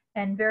phone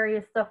and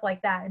various stuff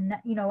like that. And,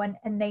 you know,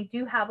 and they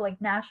do have like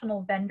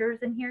national vendors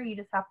in here. You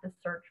just have to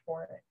search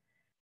for it.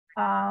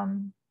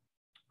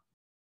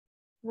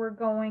 We're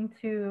going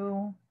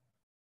to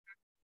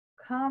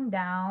come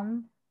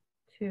down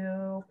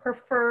to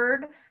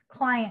Preferred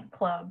Client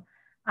Club.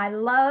 I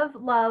love,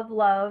 love,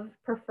 love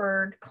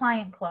Preferred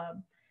Client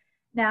Club.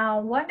 Now,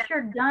 once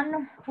you're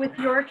done with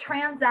your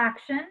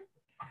transaction,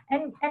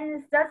 and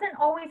this doesn't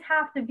always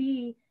have to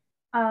be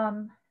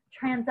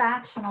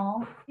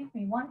transactional. Excuse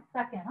me, 1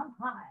 second, I'm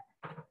hot.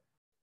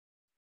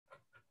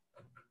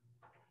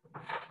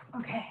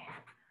 Okay,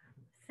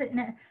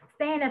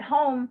 staying at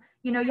home,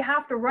 you know, you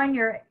have to run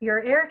your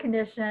air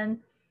condition,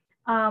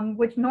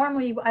 which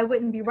normally I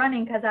wouldn't be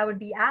running because I would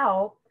be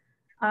out.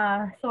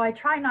 So I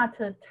try not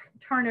to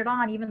turn it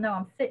on even though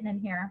I'm sitting in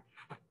here.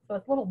 So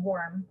it's a little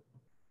warm.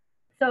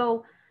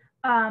 So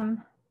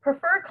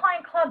Preferred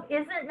Client Club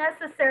isn't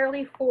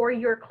necessarily for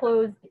your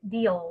closed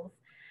deals.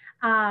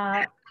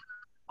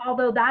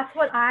 Although that's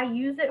what I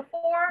use it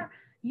for.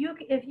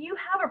 If you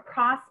have a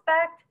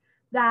prospect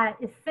that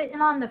is sitting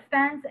on the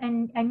fence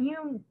and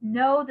you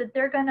know that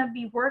they're going to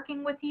be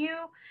working with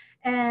you,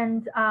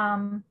 and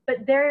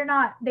but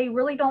they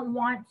really don't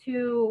want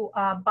to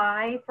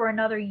buy for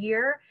another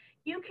year,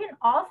 you can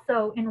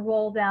also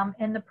enroll them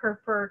in the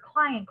Preferred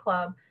Client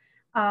Club.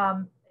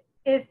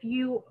 If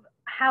you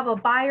have a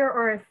buyer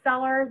or a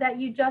seller that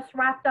you just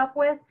wrapped up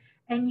with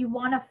and you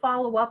want to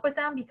follow up with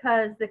them,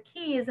 because the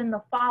key is in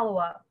the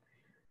follow-up.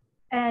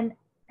 And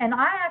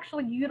I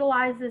actually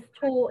utilize this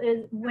tool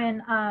is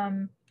when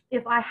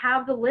if I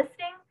have the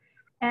listing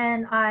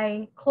and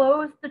I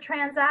close the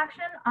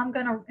transaction, I'm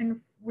going to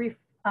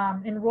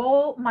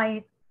enroll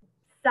my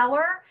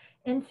seller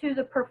into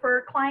the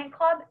Preferred Client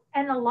Club.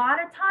 And a lot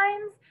of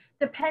times,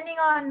 depending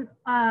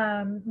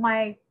on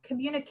my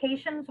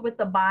communications with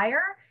the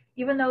buyer,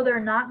 even though they're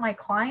not my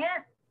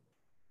client,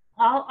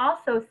 I'll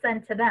also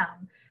send to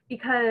them,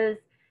 because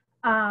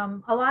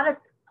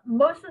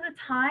most of the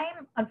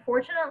time,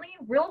 unfortunately,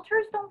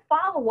 realtors don't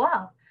follow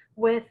up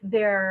with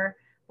their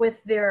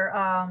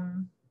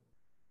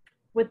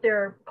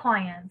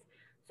clients.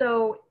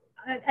 So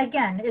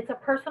again, it's a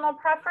personal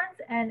preference,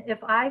 and if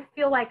I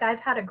feel like I've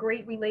had a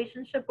great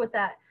relationship with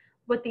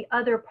the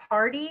other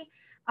party,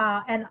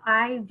 and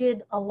I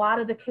did a lot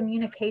of the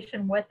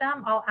communication with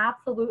them, I'll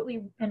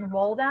absolutely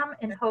enroll them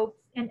in hopes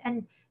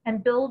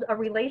and build a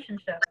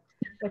relationship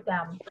with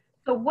them.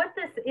 So what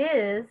this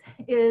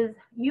is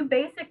you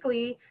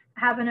basically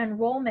have an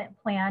enrollment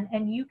plan,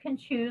 and you can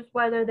choose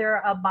whether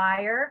they're a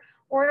buyer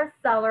or a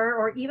seller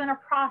or even a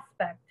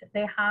prospect.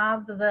 They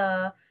have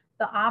the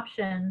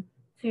option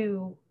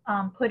to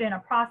put in a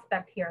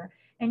prospect here,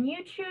 and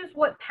you choose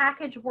what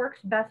package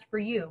works best for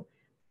you.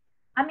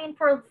 I mean,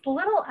 for as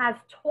little as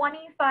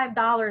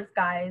 $25,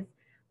 guys,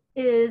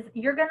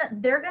 they're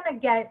gonna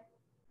get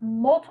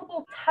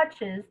multiple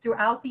touches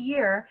throughout the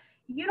year.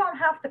 You don't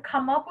have to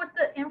come up with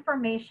the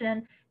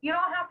information. You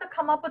don't have to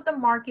come up with the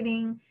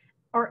marketing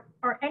or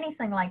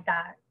anything like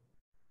that.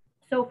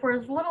 So for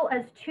as little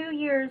as 2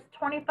 years,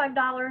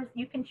 $25,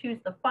 you can choose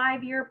the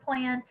 5-year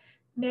plan.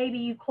 Maybe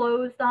you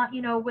closed on,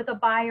 with a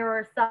buyer or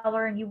a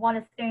seller and you want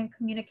to stay in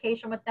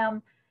communication with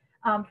them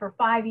for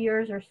 5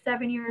 years or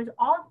 7 years.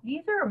 All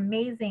these are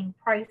amazing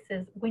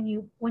prices when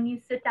you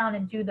sit down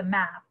and do the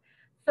math.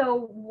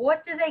 So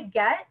what do they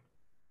get?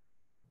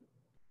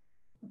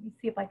 Let me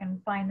see if I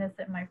can find this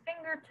at my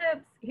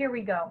fingertips. Here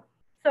we go.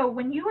 So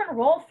when you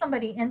enroll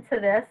somebody into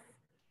this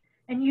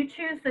and you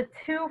choose the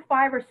 2,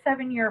 5, or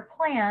 7-year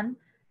plan,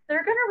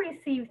 they're going to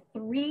receive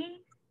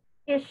 3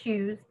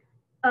 issues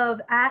of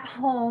At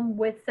Home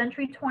with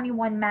Century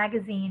 21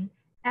 magazine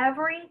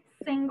every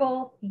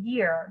single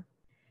year.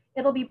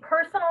 It'll be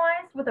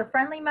personalized with a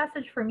friendly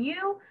message from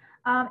you,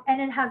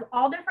 and it has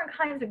all different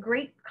kinds of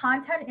great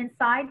content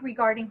inside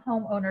regarding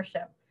home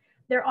ownership.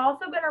 They're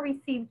also going to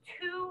receive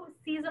 2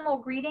 seasonal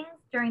greetings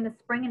during the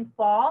spring and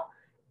fall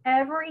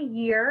every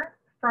year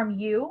from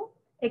you.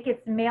 It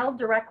gets mailed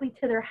directly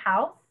to their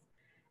house,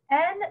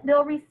 and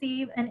they'll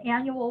receive an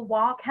annual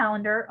wall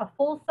calendar, a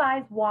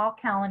full-size wall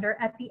calendar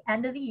at the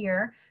end of the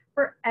year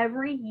for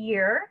every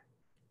year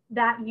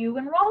that you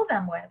enroll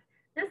them with.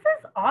 This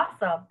is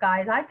awesome,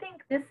 guys. I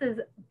think this is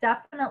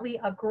definitely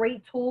a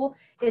great tool.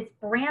 It's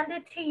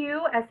branded to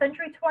you as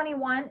Century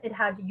 21. It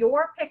has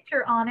your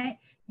picture on it,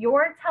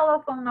 your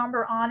telephone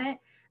number on it,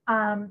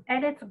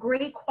 and it's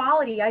great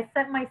quality. I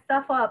set my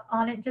stuff up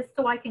on it just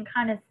so I can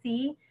kind of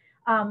see,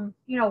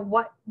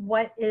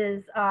 what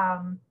is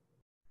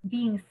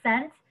being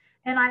sent,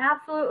 and I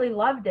absolutely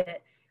loved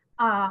it.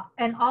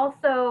 And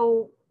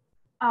also,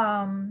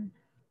 let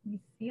me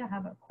see, I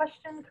have a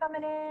question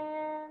coming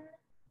in.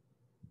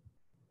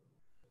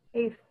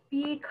 A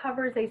fee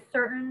covers a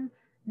certain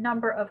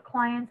number of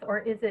clients, or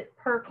is it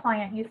per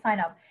client you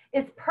sign up?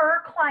 It's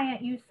per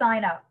client you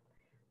sign up.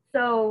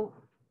 So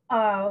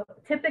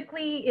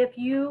typically, if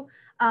you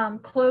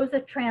close a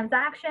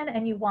transaction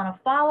and you want to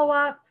follow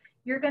up,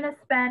 you're going to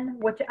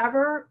spend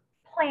whichever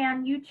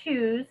plan you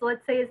choose.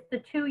 Let's say it's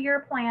the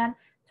 2-year plan,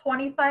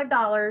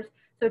 $25.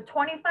 So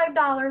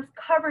 $25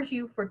 covers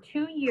you for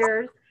 2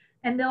 years,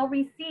 and they'll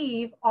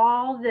receive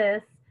all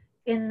this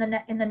in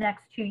the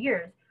next 2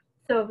 years.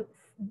 So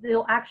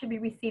they'll actually be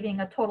receiving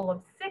a total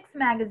of 6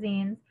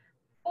 magazines,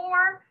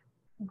 4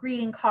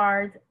 greeting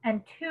cards,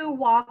 and 2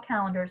 wall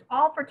calendars,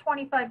 all for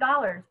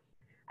 $25.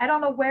 I don't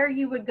know where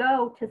you would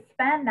go to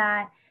spend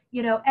that,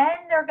 and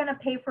they're going to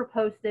pay for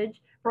postage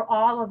for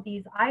all of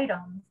these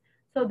items.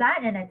 So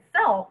that in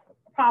itself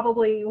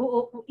probably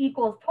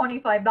equals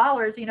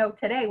 $25,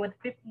 today with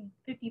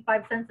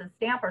 55 cents a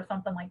stamp or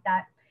something like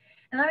that.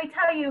 And let me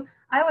tell you,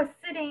 I was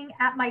sitting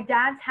at my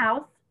dad's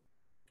house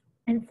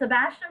in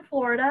Sebastian,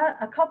 Florida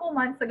a couple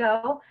months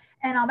ago,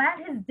 and I'm at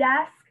his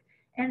desk,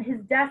 and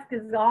his desk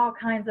is all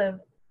kinds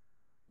of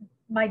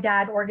my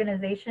dad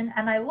organization,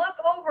 and I look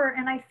over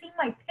and I see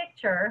my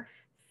picture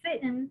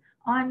sitting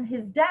on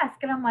his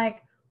desk, and I'm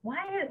like, what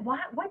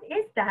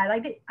is that? I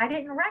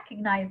didn't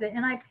recognize it,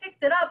 and I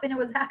picked it up, and it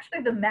was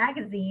actually the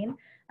magazine,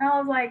 and I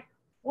was like,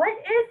 what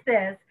is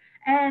this?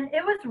 And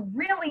it was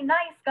really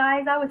nice,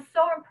 guys. I was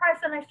so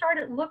impressed, and I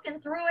started looking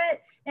through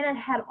it, and it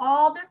had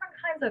all different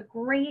kinds of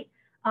great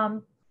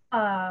home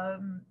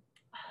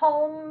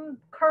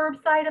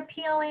curbside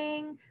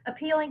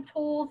appealing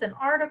tools and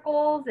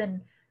articles,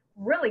 and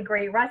really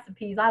great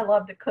recipes. I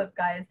love to cook,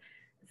 guys.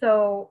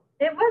 So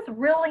it was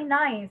really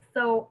nice.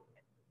 So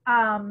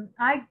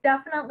I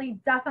definitely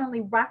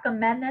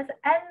recommend this.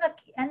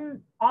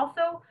 And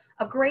also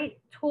a great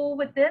tool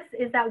with this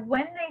is that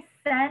when they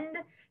send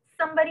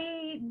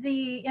somebody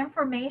the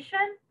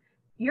information,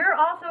 you're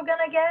also going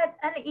to get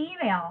an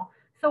email.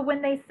 So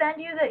when they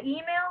send you the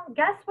email,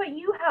 guess what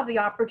you have the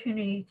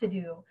opportunity to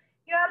do?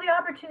 You have the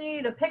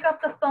opportunity to pick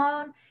up the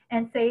phone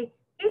and say,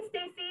 hey,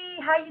 Stacy,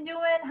 how you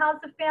doing?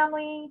 How's the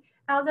family?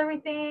 How's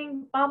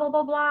everything? Blah, blah,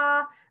 blah,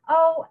 blah.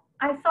 Oh,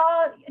 I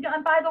saw,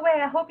 and by the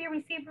way, I hope you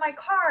received my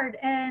card,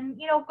 and,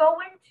 go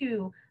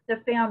into the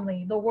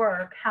family, the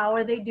work. How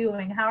are they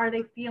doing? How are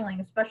they feeling,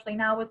 especially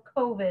now with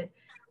COVID?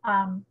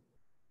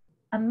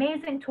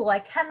 Amazing tool. I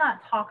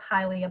cannot talk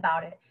highly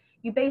about it.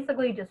 You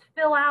basically just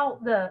fill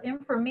out the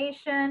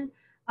information,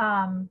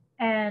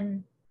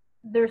 and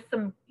there's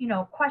some,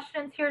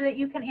 questions here that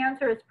you can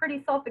answer. It's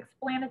pretty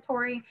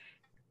self-explanatory.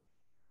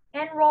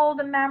 Enroll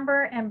the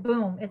member, and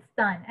boom, it's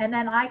done. And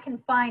then I can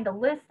find a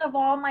list of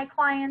all my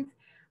clients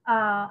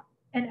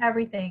and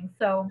everything.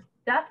 So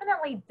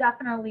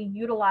definitely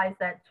utilize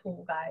that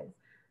tool, guys.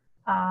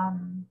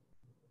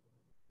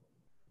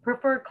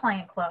 Preferred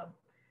Client Club.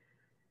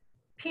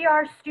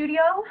 PR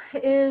Studio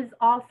is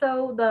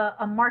also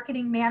a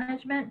marketing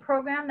management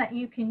program that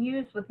you can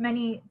use with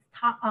many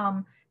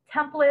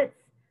templates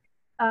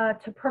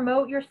to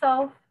promote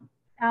yourself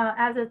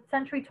as a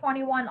Century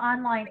 21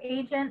 online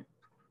agent.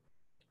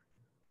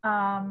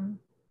 Let's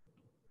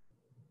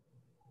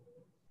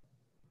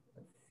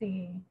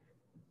see.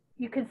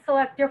 You can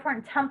select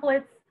different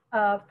templates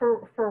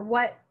for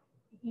what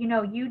you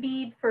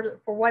need for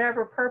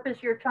whatever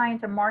purpose you're trying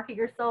to market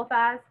yourself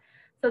as.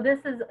 So this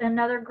is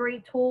another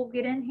great tool.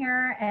 Get in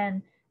here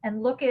and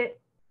look at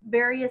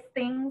various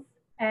things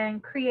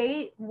and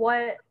create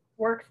what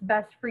works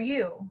best for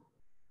you.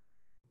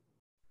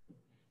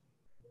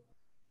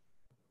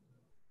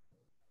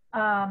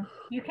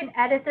 You can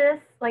edit this,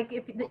 like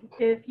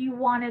if you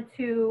wanted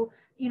to,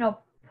 you know,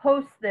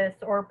 post this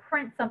or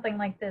print something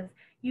like this,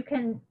 you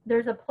can,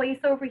 there's a place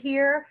over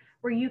here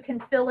where you can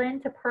fill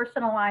in to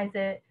personalize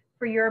it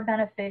for your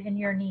benefit and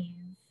your needs.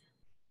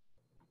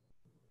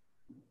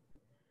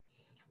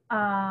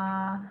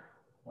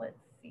 Let's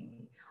see.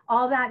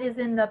 All that is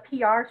in the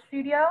PR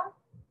Studio.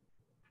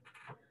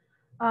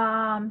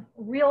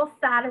 Real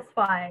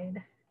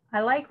Satisfied. I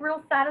like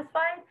Real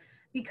Satisfied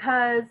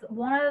because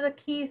one of the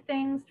key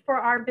things for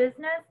our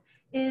business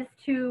is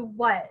to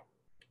what?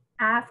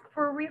 Ask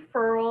for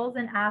referrals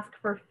and ask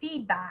for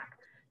feedback.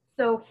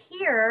 So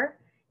here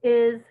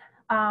is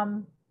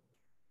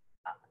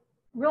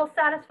Real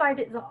Satisfied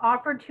is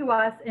offered to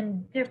us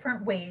in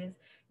different ways.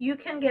 You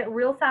can get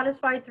Real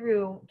Satisfied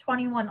through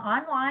 21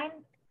 Online,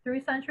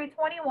 through Century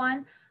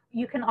 21.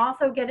 You can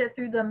also get it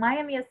through the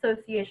Miami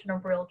Association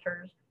of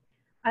Realtors.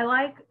 I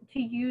like to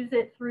use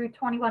it through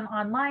 21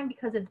 Online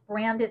because it's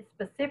branded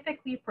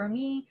specifically for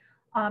me.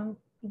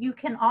 You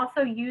can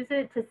also use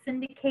it to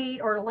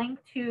syndicate or link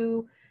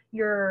to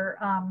your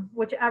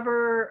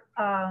whichever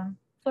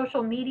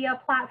social media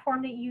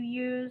platform that you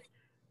use.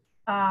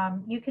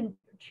 You can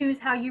choose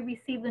how you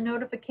receive the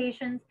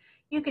notifications.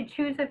 You could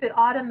choose if it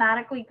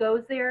automatically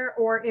goes there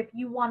or if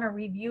you want to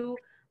review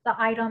the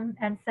item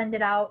and send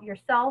it out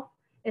yourself.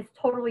 It's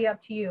totally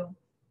up to you.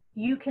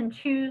 You can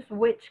choose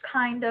which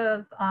kind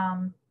of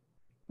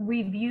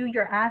review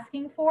you're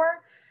asking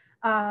for,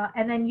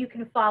 and then you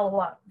can follow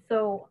up.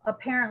 So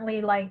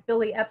apparently, like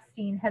Billy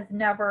Epstein has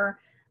never,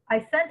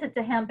 I sent it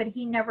to him, but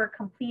he never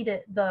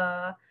completed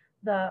the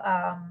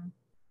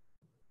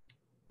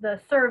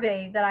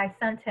survey that I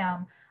sent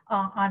him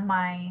on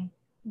my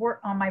work,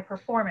 on my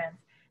performance.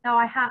 Now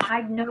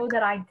I know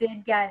that I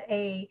did get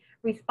a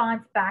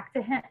response back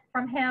to him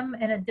from him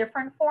in a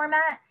different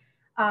format,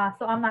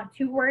 so I'm not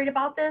too worried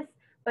about this.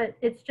 But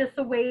it's just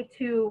a way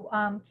to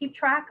keep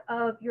track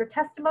of your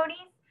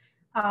testimonies,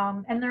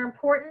 and they're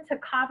important to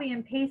copy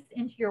and paste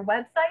into your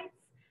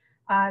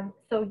websites.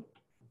 So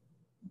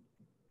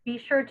be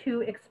sure to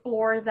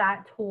explore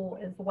that tool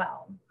as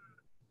well.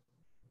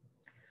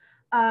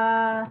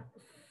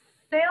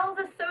 Sales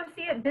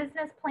Associate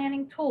Business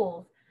Planning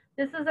Tools.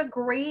 This is a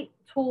great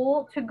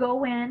tool to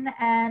go in,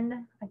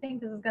 and I think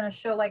this is going to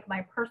show like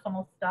my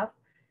personal stuff.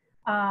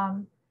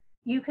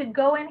 You could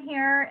go in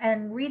here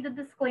and read the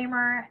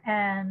disclaimer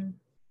and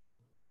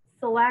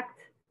select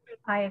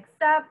I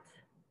accept.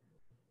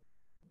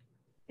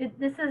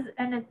 This is,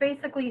 and it's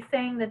basically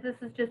saying that this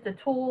is just a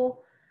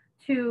tool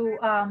to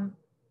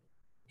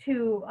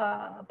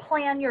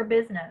plan your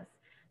business.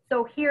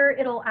 So here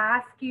it'll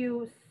ask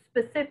you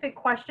specific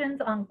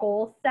questions on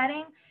goal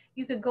setting.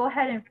 You could go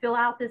ahead and fill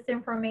out this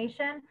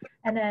information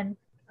and then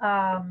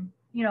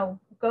you know,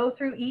 go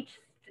through each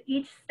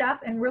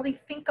step and really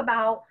think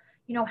about,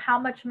 you know, how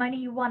much money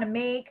you want to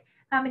make,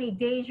 how many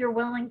days you're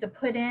willing to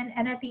put in,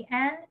 and at the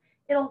end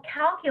it'll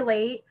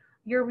calculate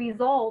your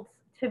results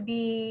to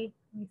be,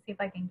 let me see if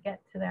I can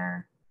get to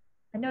there.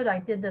 I know that I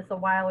did this a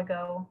while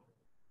ago.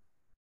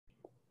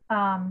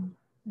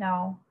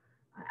 No,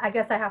 I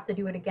guess I have to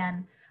do it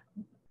again.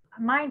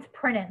 Mine's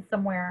printed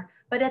somewhere,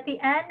 but at the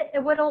end,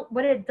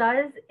 what it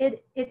does,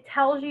 it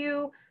tells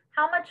you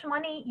how much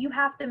money you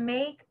have to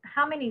make,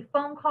 how many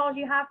phone calls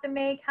you have to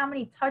make, how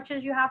many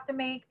touches you have to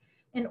make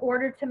in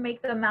order to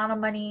make the amount of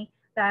money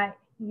that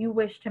you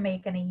wish to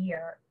make in a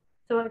year.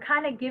 So it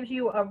kind of gives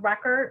you a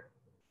record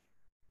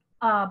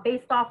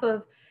based off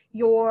of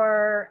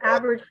your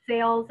average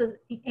sales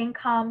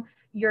income,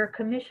 your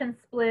commission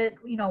split,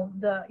 you know,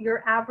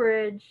 your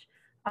average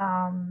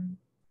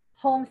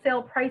home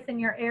sale price in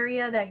your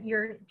area that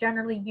you're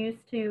generally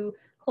used to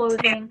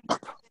closing.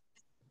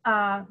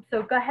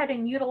 So go ahead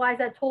and utilize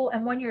that tool.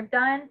 And when you're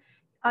done,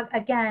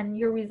 again,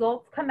 your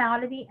results come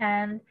out at the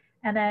end,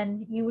 and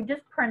then you would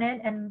just print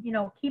it and, you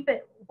know, keep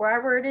it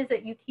wherever it is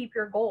that you keep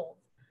your goals.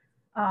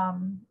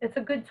 It's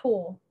a good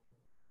tool.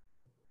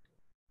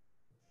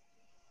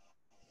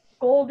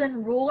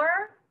 Golden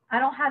Ruler. I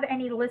don't have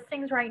any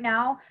listings right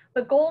now,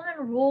 but Golden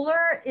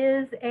Ruler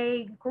is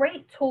a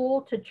great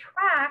tool to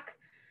track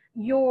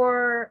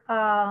your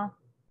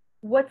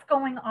what's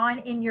going on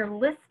in your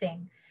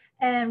listing.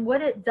 And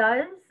what it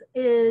does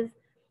is,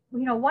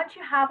 you know, once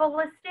you have a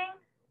listing,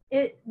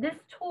 this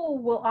tool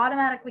will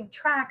automatically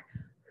track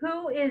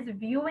who is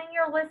viewing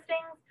your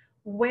listings,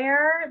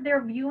 where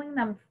they're viewing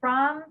them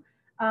from,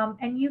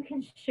 and you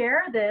can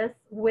share this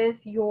with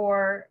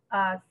your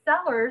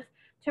sellers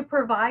to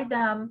provide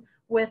them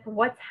with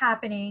what's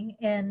happening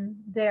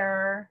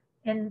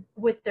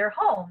with their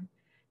home.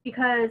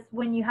 Because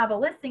when you have a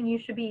listing, you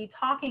should be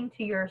talking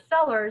to your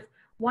sellers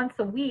once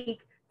a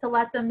week to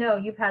let them know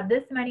you've had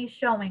this many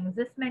showings,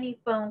 this many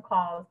phone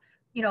calls,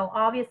 you know,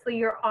 obviously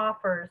your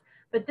offers.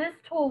 But this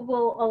tool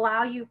will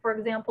allow you, for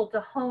example,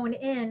 to hone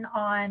in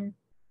on,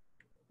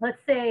 let's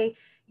say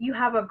you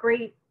have a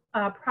great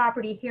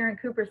property here in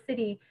Cooper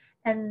City,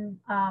 and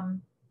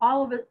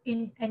all of it,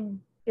 and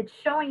it's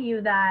showing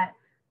you that,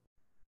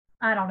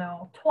 I don't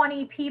know,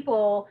 20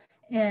 people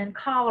in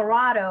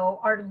Colorado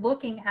are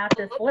looking at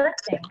this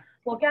listing.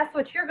 Well, guess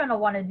what you're going to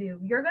want to do?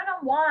 You're going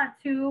to want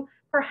to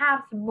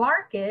perhaps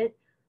market,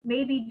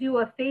 maybe do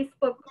a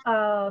Facebook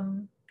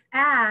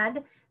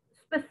ad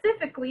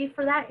specifically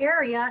for that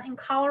area in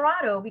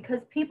Colorado, because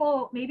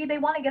people, maybe they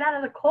want to get out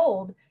of the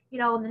cold. You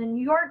know, the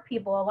New York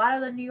people, a lot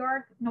of the New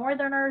York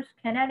Northerners,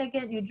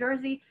 Connecticut, New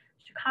Jersey,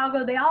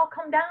 Chicago, they all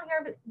come down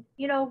here,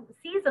 you know,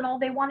 seasonal,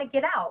 they want to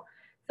get out.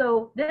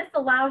 So this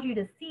allows you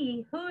to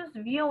see who's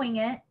viewing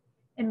it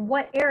in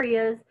what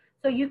areas,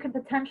 so you can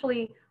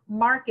potentially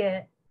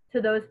market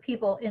to those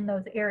people in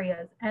those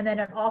areas. And then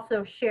it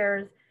also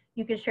shares,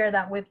 you can share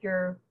that with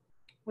your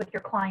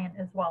client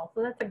as well.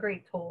 So that's a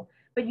great tool.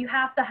 But you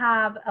have to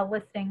have a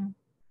listing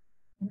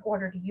in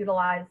order to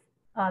utilize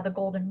the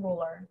golden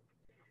ruler.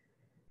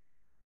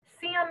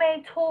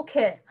 CMA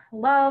toolkit.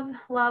 Love,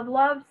 love,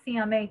 love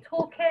CMA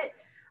toolkit.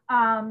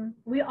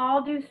 We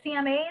all do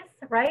CMAs,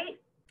 right?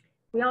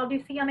 We all do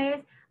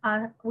CMAs.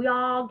 We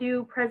all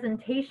do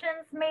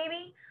presentations,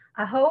 maybe,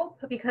 I hope,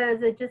 because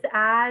it just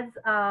adds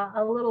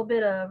a little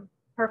bit of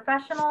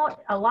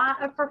a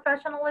lot of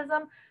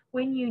professionalism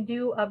when you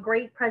do a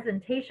great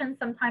presentation.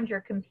 Sometimes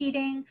you're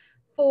competing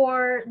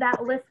for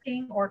that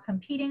listing or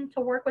competing to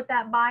work with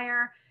that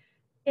buyer.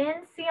 In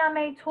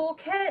CMA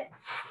Toolkit,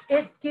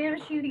 it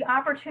gives you the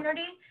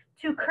opportunity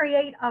to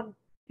create a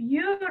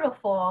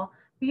beautiful,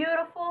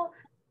 beautiful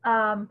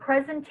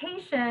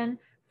presentation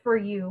for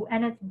you,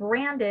 and it's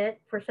branded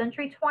for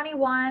Century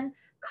 21,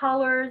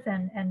 colors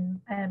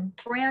and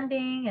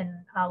branding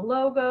and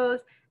logos,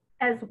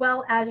 as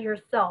well as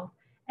yourself.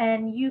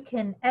 And you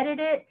can edit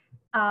it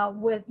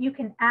you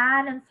can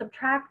add and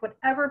subtract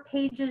whatever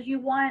pages you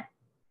want.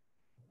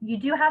 You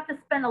do have to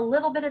spend a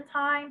little bit of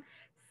time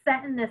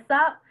setting this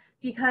up,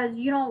 because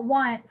you don't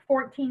want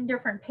 14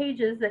 different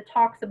pages that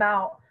talks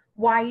about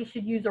why you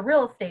should use a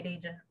real estate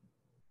agent.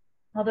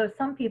 Although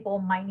some people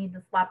might need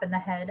the slap in the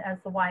head as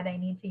to why they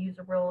need to use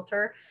a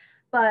realtor,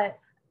 but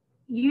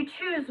you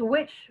choose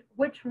which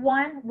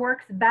one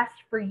works best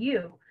for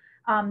you.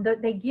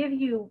 They give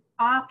you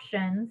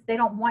options. They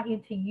don't want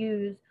you to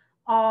use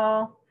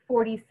all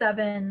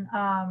 47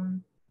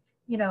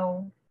 you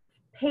know,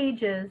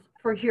 pages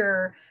for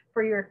your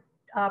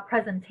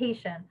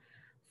presentation.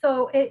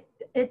 So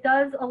it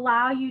does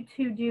allow you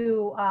to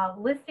do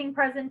listing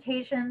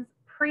presentations,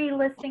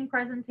 pre-listing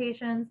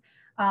presentations,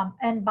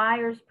 and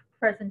buyers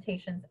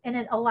presentations, and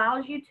it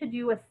allows you to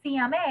do a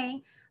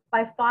CMA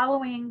by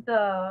following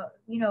the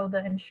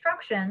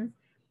instructions.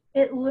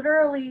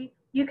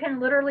 You can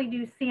literally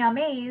do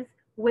CMAs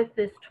with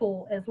this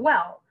tool as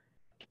well,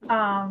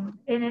 and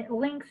it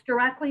links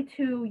directly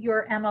to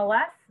your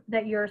MLS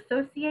that you're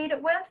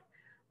associated with,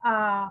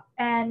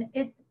 and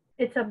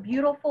it's a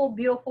beautiful,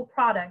 beautiful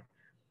product.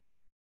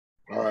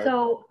 All right.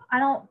 So I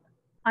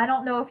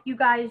don't know if you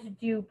guys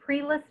do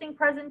pre-listing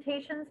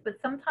presentations, but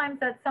sometimes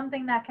that's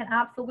something that can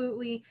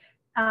absolutely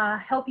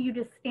help you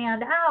to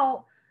stand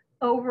out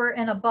over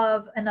and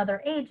above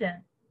another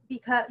agent,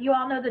 because you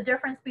all know the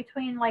difference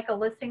between like a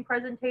listing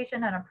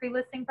presentation and a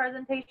pre-listing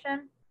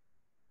presentation.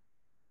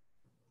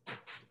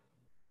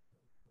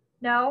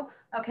 No?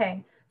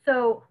 Okay.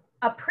 So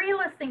a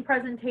pre-listing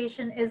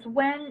presentation is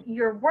when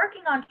you're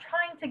working on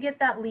trying to get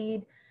that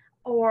lead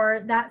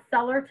or that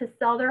seller to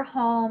sell their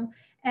home,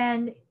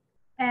 and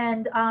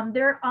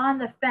they're on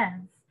the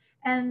fence,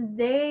 and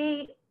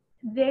they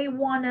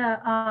want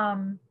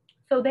to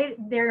so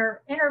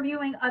they're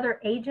interviewing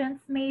other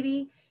agents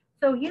maybe.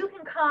 So you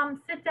can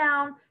come, sit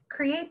down,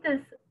 create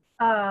this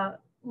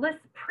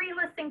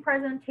pre-listing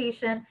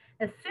presentation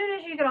as soon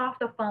as you get off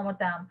the phone with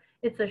them.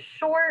 It's a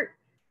short,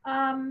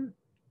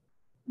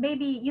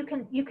 maybe you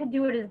can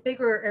do it as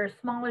big or as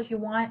small as you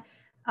want,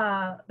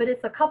 but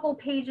it's a couple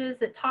pages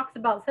that talks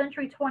about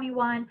Century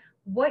 21,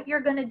 what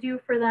you're going to do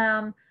for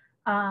them,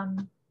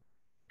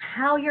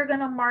 how you're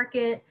going to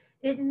market.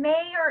 It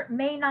may or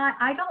may not,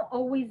 I don't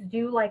always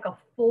do like a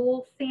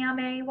full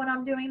CMA when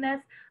I'm doing this.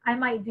 I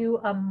might do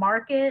a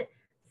market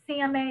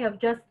CMA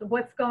of just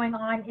what's going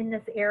on in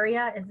this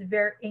area. It's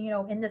very,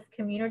 in this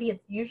community,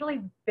 it's usually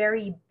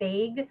very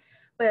vague,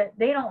 but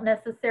they don't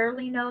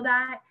necessarily know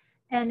that.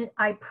 And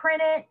I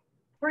print it,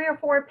 3 or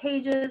 4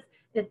 pages.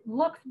 It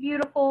looks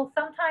beautiful.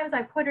 Sometimes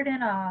I put it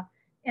in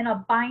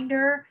a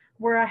binder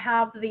where I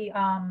have the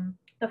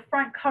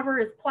front cover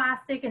is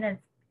plastic, and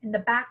the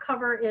back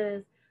cover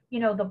is,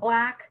 the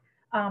black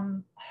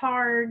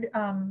hard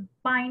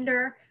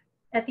binder.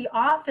 At the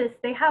office,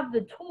 they have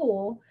the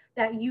tool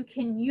that you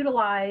can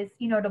utilize,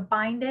 to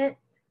bind it.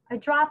 I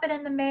drop it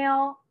in the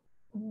mail.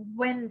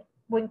 When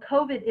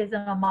COVID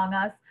isn't among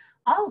us,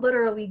 I'll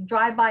literally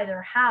drive by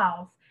their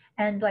house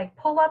and like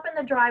pull up in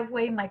the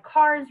driveway. My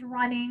car is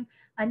running.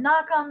 I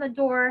knock on the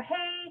door.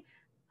 Hey,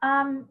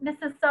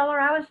 Mrs. Seller,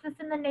 I was just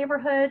in the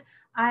neighborhood.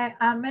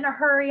 I'm in a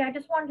hurry. I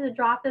just wanted to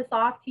drop this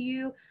off to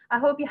you. I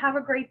hope you have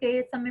a great day.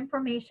 It's some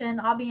information.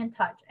 I'll be in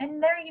touch.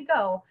 And there you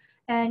go.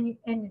 And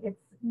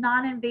it's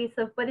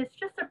non-invasive, but it's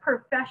just a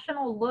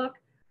professional look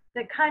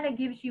that kind of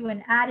gives you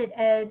an added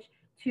edge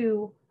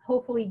to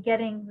hopefully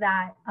getting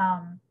that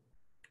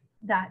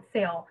that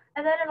sale.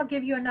 And then it'll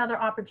give you another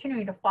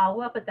opportunity to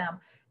follow up with them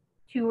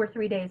 2 or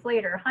 3 days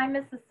later. Hi,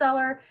 Mrs.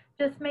 Seller,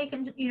 just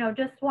making,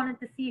 just wanted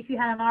to see if you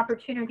had an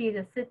opportunity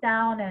to sit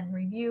down and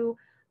review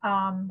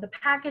the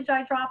package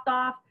I dropped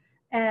off.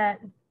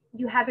 And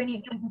you have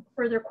any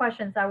further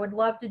questions? I would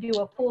love to do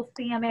a full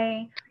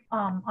CMA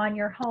on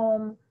your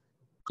home.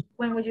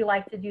 When would you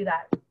like to do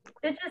that?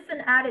 It's just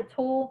an added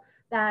tool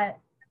that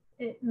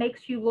it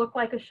makes you look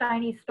like a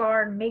shiny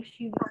star and makes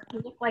you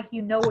look like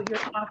you know what you're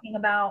talking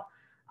about,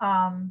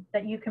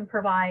 that you can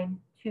provide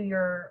to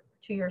your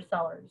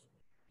sellers.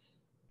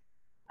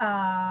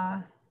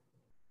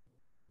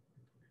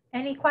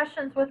 Any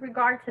questions with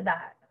regard to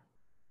that?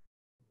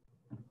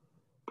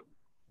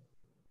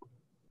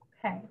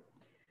 Okay.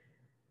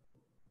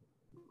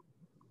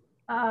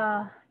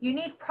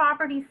 Unique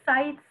property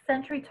sites,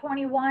 Century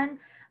 21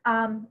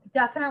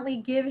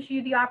 definitely gives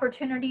you the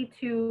opportunity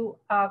to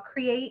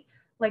create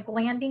like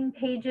landing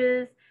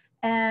pages,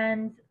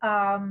 and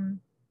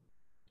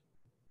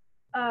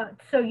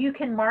so you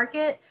can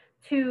market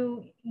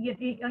to,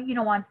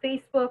 on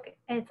Facebook,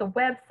 and it's a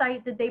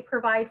website that they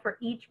provide for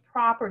each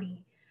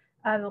property.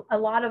 A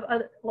lot of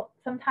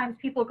sometimes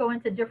people go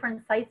into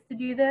different sites to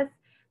do this.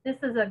 This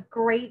is a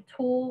great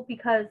tool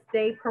because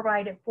they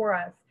provide it for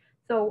us.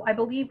 So I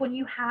believe when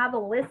you have a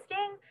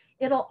listing,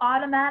 it'll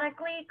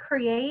automatically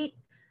create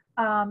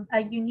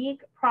a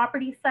unique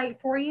property site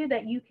for you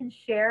that you can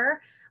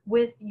share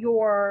with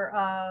your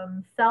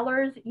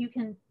sellers. You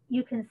can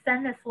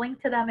send this link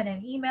to them in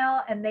an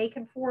email, and they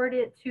can forward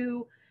it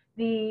to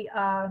their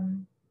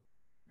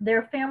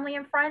family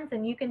and friends,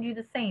 and you can do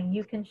the same.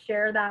 You can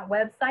share that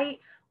website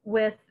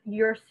with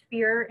your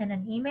sphere in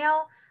an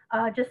email.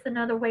 Just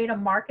another way to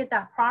market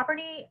that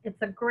property.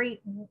 It's a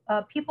great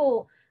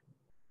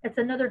it's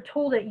another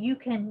tool that you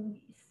can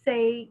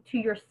say to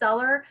your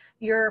seller,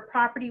 your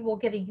property will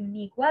get a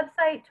unique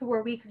website to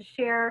where we can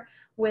share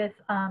with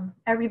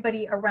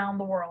everybody around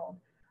the world.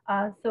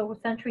 So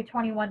Century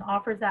 21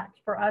 offers that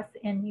for us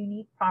in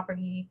unique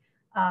property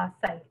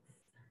sites.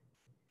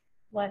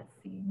 Let's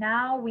see,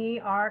 now we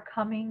are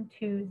coming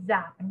to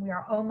Zap, and we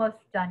are almost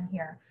done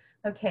here.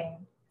 Okay,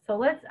 so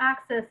let's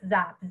access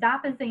Zap.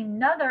 Zap is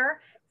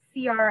another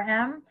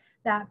CRM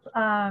that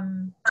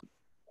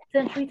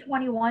Century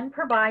 21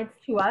 provides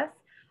to us.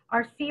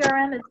 Our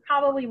CRM is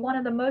probably one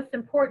of the most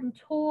important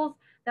tools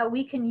that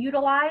we can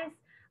utilize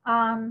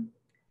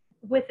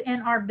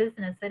within our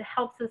business. It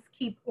helps us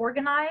keep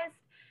organized.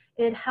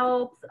 It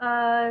helps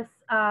us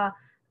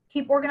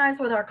keep organized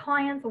with our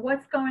clients,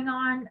 what's going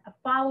on,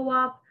 follow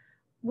up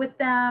with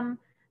them.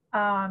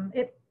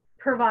 It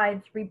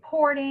provides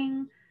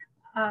reporting.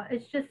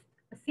 It's just,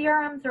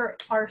 CRMs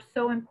are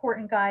so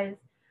important, guys,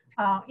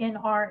 in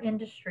our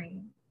industry.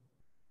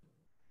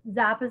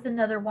 Zap is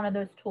another one of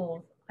those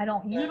tools. I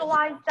don't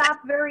utilize Zap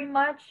very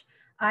much.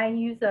 I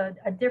use a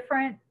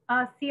different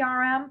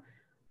CRM,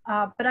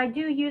 but I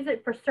do use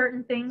it for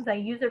certain things. I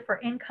use it for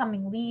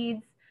incoming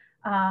leads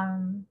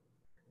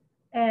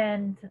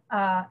and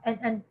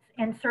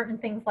certain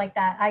things like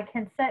that. I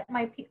can set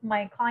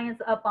my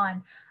clients up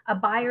on a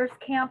buyer's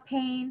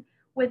campaign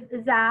with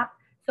Zap.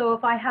 So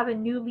if I have a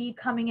new lead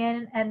coming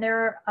in and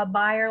they're a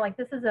buyer, like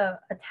this is a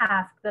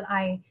task that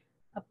I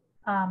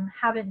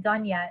haven't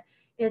done yet.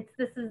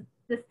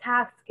 This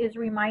task is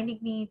reminding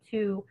me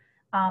to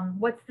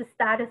what's the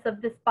status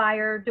of this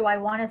buyer? Do I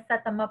want to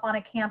set them up on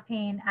a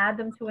campaign, add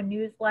them to a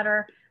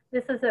newsletter?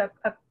 This is a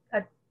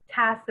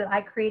task that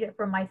I created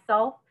for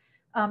myself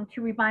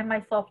to remind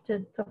myself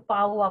to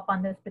follow up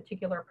on this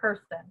particular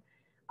person.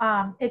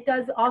 It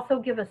does also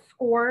give a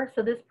score.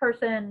 So this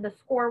person, the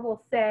score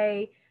will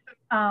say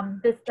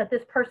that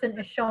this person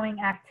is showing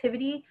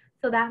activity.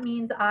 So that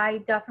means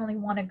I definitely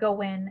want to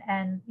go in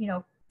and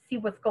see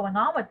what's going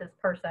on with this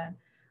person.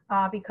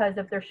 Because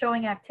if they're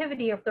showing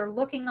activity, if they're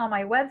looking on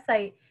my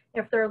website,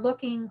 if they're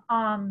looking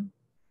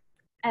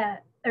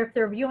if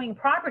they're viewing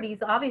properties,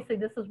 obviously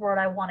this is where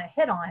I want to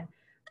hit on.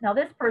 Now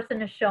this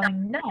person is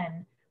showing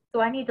none. So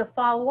I need to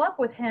follow up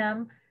with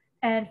him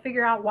and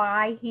figure out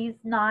why he's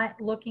not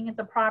looking at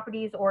the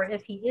properties, or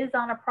if he is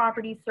on a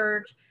property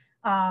search,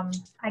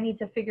 I need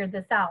to figure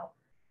this out.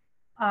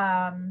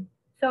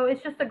 So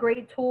it's just a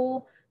great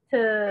tool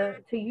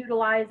to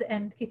utilize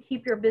and to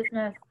keep your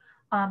business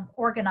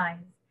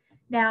organized.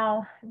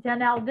 Now,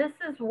 Danelle, this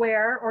is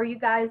where, or you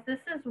guys, this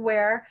is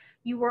where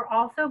you are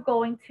also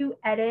going to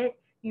edit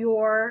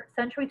your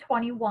Century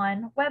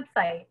 21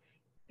 website.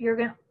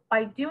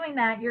 By doing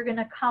that, you're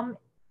gonna come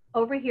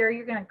over here,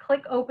 you're gonna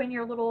click open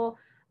your little,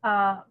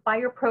 by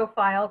your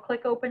profile,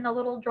 click open the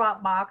little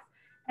drop box,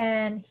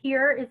 and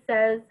here it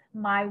says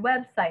my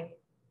website.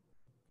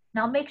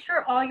 Now make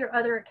sure all your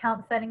other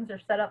account settings are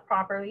set up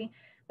properly,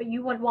 but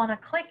you would wanna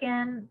click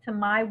in to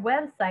my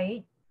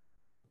website.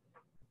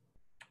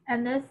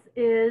 And this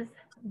is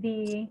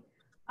the,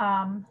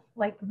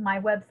 like my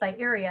website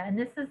area. And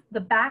this is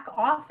the back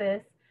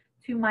office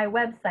to my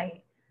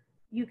website.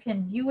 You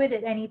can view it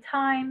at any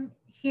time.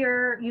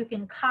 Here, you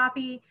can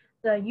copy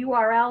the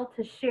URL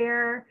to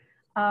share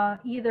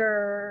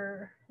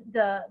either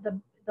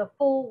the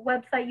full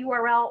website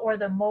URL or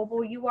the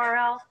mobile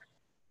URL.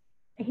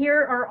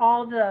 Here are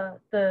all the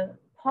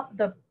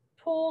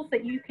tools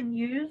that you can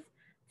use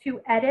to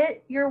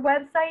edit your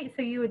website.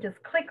 So you would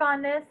just click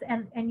on this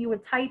and you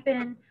would type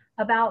in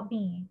about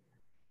me,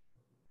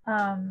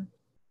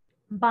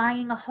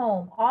 buying a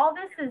home. All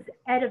this is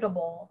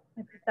editable,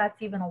 if that's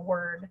even a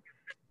word,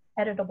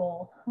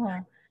 editable.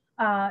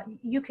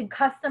 You can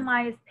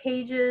customize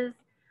pages.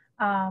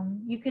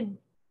 You can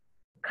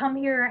come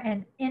here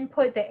and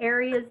input the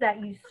areas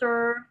that you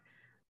serve.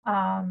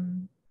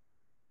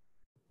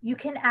 You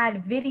can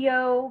add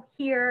video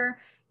here.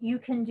 You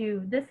can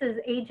do, this is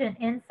agent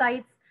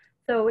insights.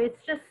 So it's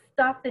just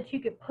stuff that you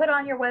could put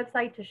on your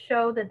website to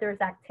show that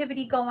there's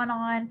activity going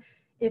on.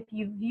 If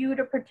you viewed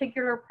a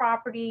particular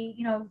property,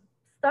 you know,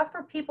 stuff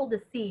for people to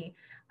see.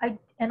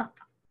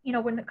 You know,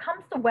 when it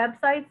comes to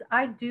websites,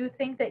 I do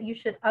think that you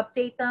should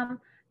update them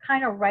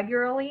kind of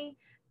regularly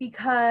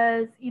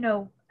because, you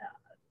know,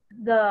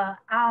 the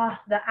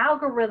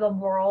algorithm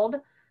world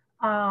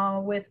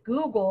with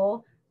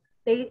Google,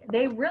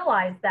 they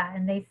realize that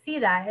and they see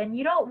that, and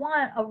you don't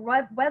want a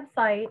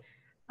website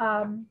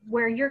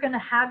where you're going to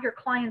have your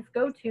clients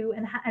go to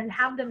and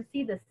have them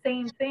see the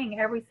same thing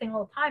every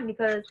single time,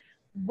 because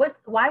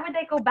why would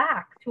they go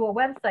back to a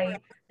website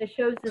that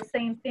shows the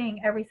same thing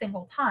every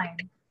single time?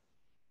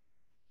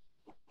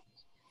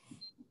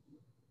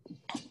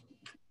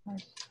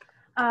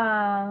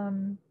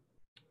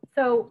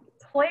 So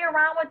play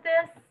around with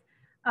this,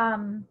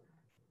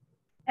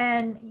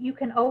 and you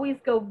can always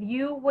go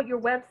view what your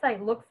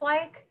website looks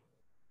like.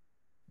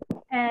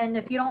 And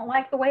if you don't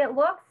like the way it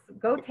looks,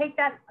 go take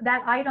that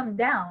item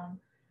down.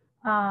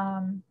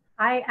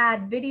 I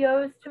add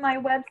videos to my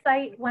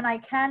website when I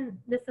can.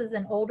 This is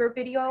an older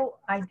video.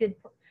 I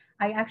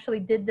actually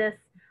did this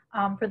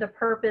for the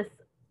purpose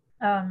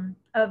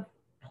of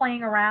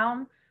playing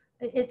around.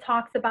 It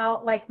talks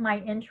about like my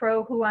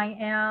intro, who I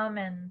am,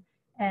 and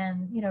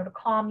you know, to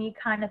call me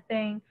kind of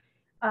thing.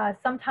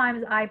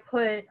 Sometimes I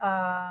put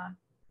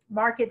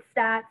market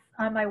stats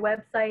on my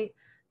website.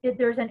 If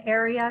there's an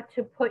area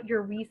to put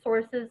your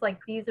resources, like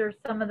these are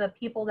some of the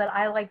people that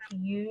I like to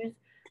use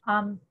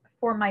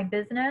for my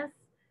business.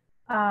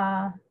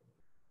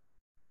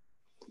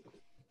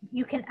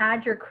 You can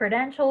add your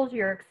credentials,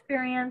 your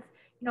experience.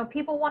 You know,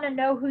 people want to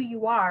know who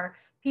you are.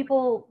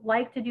 People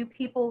like to do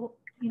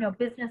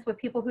business with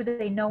people who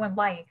they know and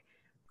like.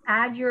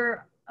 Add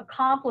your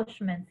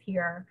accomplishments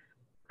here.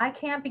 I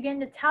can't begin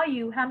to tell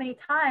you how many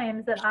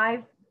times that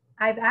I've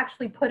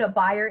actually put a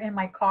buyer in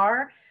my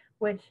car,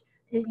 which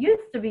it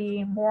used to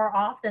be more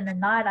often than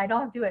not. I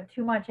don't do it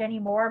too much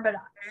anymore, but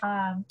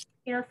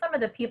you know, some of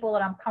the people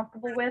that I'm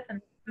comfortable with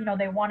and, you know,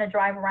 they want to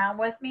drive around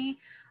with me.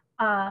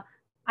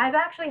 I've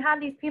actually had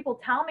these people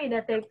tell me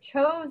that they've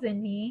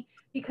chosen me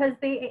because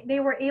they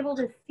were able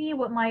to see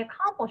what my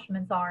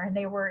accomplishments are and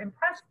they were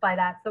impressed by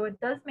that. So it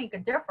does make a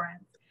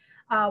difference.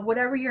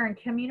 Whatever your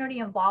community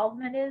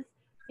involvement is,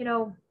 you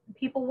know,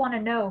 people want to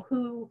know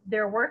who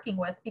they're working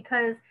with,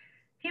 because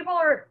people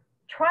are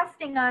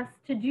trusting us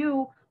to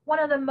do one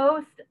of the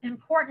most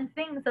important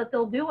things that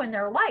they'll do in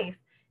their life,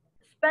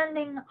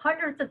 spending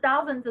hundreds of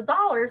thousands of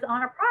dollars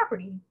on a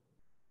property.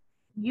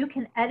 You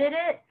can edit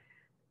it.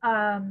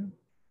 I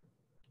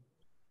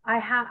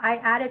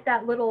added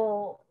that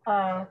little,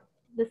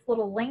 this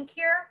little link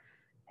here,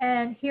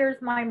 and here's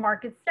my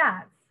market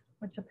stats,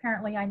 which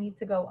apparently I need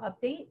to go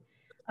update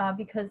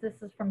because this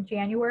is from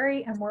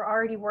January and we're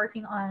already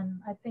working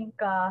on, I think,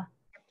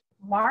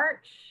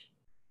 March.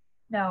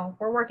 No,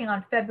 we're working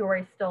on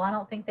February still. I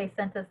don't think they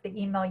sent us the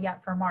email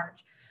yet for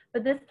March.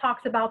 But this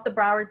talks about the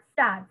Broward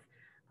stats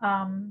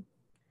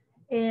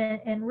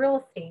in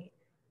real estate.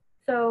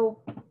 So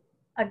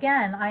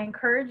again, I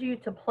encourage you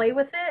to play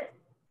with it.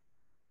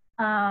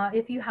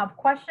 If you have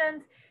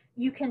questions,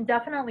 you can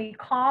definitely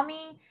call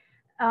me.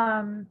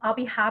 I'll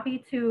be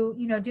happy to,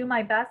 you know, do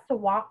my best to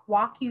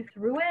walk you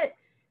through it.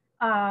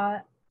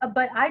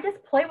 But I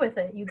just play with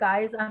it, you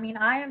guys. I mean,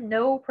 I am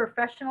no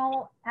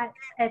professional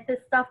at this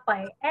stuff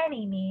by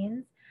any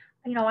means.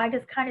 You know, I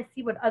just kind of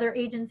see what other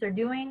agents are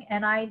doing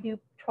and I do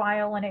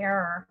trial and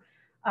error.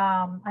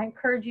 I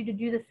encourage you to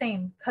do the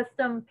same.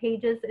 Custom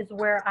pages is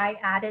where I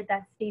added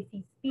that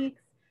Stacy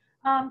Speaks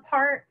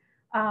part,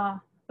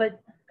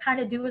 but kind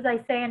of do as I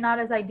say and not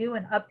as I do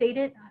and update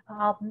it.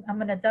 I'm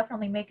going to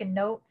definitely make a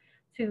note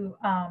to,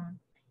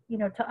 you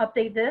know, to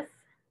update this.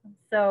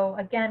 So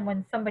again,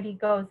 when somebody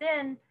goes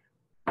in,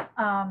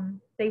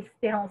 they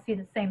don't see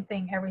the same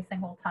thing every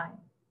single time.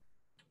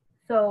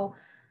 So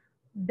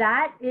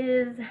that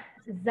is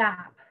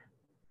Zap.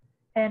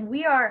 And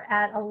we are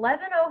at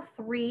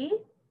 11:03.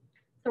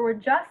 So we're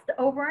just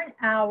over an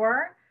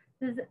hour.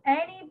 Does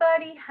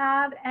anybody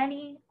have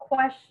any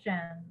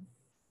questions?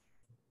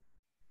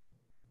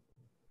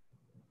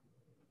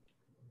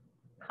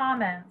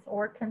 Comments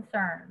or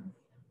concerns?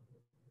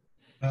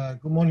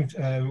 Good morning,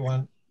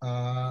 everyone.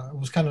 It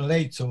was kind of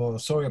late, so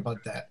sorry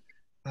about that.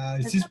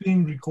 Is this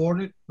being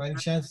recorded by any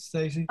chance,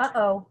 Stacy?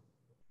 Uh-oh.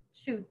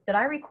 Shoot, did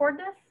I record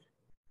this?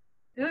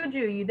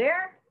 Uju, you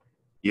there?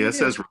 Yeah, it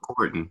says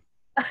recording.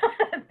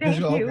 Thank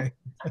you. Okay.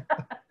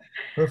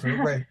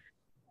 Perfect. Great.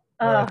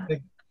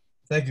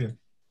 Thank you.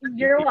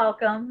 You're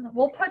welcome.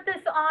 We'll put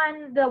this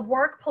on the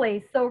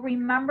workplace, so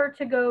remember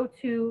to go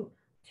to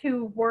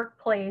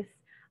workplace.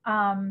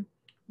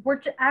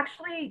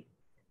 Actually,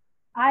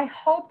 I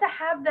hope to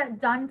have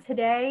that done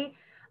today,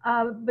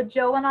 but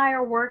Joe and I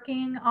are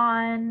working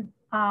on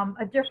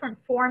a different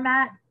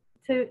format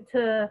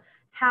to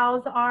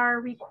house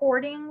our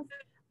recordings,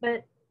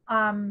 but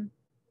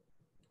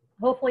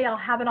hopefully I'll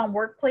have it on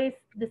workplace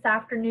this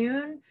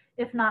afternoon,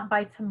 if not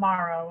by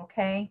tomorrow,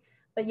 okay?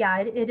 But yeah,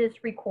 it is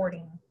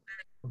recording.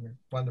 Okay,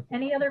 wonderful.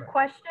 Any other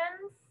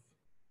questions?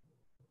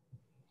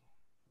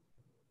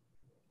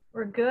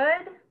 We're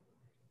good?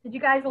 Did you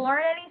guys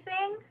learn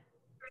anything?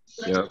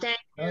 Yeah. Thank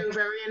you.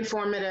 Very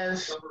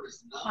informative.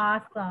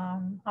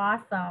 Awesome.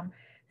 Awesome.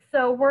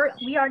 So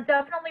we are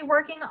definitely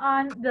working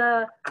on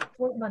the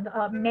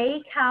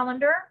May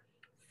calendar.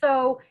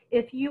 So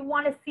if you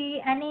want to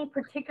see any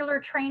particular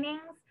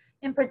trainings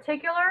in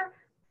particular,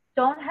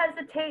 don't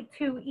hesitate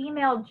to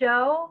email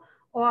Joe,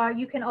 or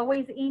you can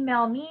always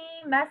email me,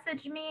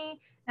 message me,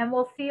 and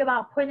we'll see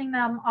about putting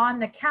them on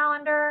the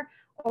calendar.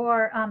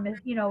 Or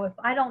if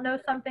I don't know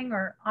something,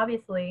 or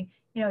obviously,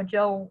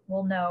 Joe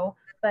will know,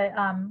 but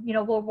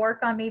we'll work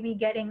on maybe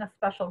getting a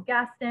special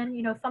guest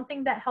in,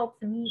 something that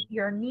helps meet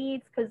your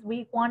needs, because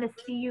we want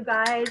to see you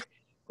guys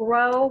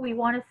grow. We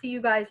want to see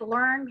you guys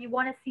learn. We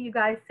want to see you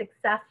guys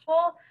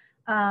successful.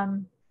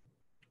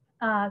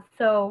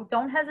 So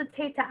don't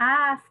hesitate to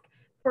ask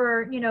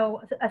for,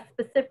 a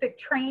specific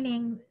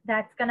training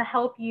that's going to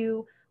help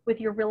you with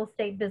your real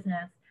estate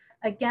business.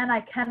 Again,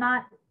 I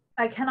cannot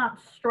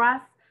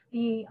stress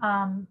the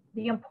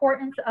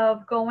importance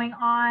of going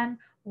on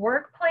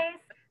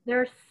workplace.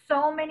 There's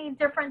so many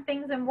different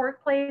things in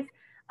workplace.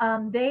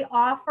 They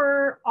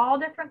offer all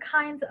different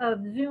kinds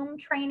of Zoom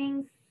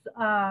trainings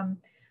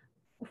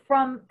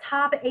from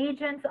top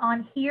agents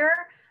on here,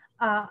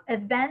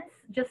 events,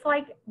 just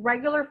like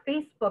regular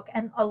Facebook.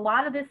 And a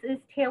lot of this is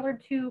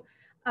tailored to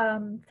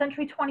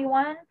Century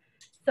 21.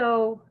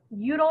 So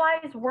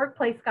utilize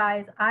workplace,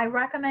 guys. I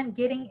recommend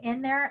getting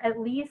in there at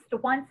least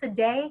once a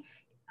day.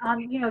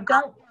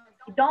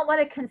 Don't let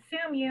it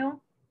consume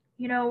you.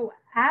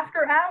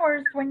 After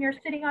hours, when you're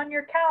sitting on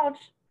your couch,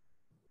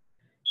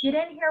 get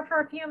in here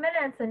for a few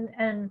minutes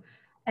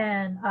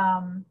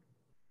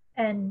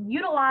and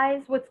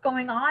utilize what's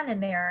going on in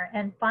there,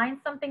 and find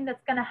something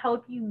that's going to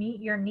help you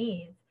meet your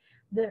needs.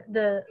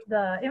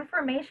 The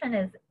information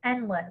is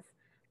endless.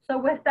 So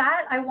with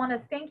that, I want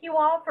to thank you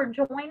all for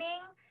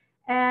joining.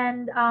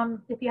 And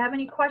if you have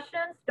any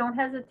questions, don't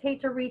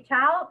hesitate to reach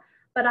out.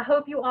 But I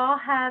hope you all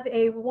have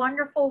a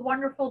wonderful,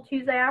 wonderful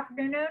Tuesday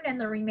afternoon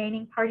and the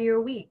remaining part of your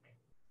week.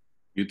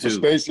 You too.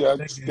 Stacy,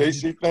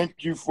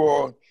 thank you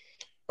for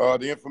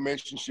the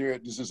information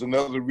shared. This is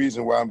another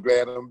reason why I'm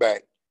glad I'm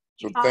back.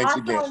 So thanks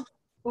again.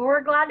 Well,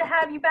 we're glad to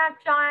have you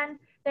back, John.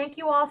 Thank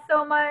you all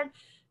so much.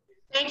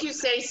 Thank you,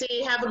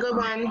 Stacy. Have a good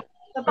one.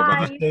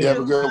 Bye-bye. Have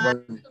a good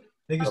one.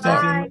 Thank you,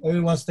 Stacy.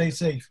 Everyone stay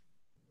safe.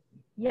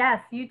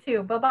 Yes, you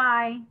too.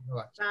 Bye-bye.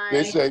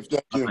 Stay safe.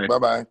 Thank you.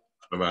 Bye-bye.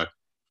 Bye-bye.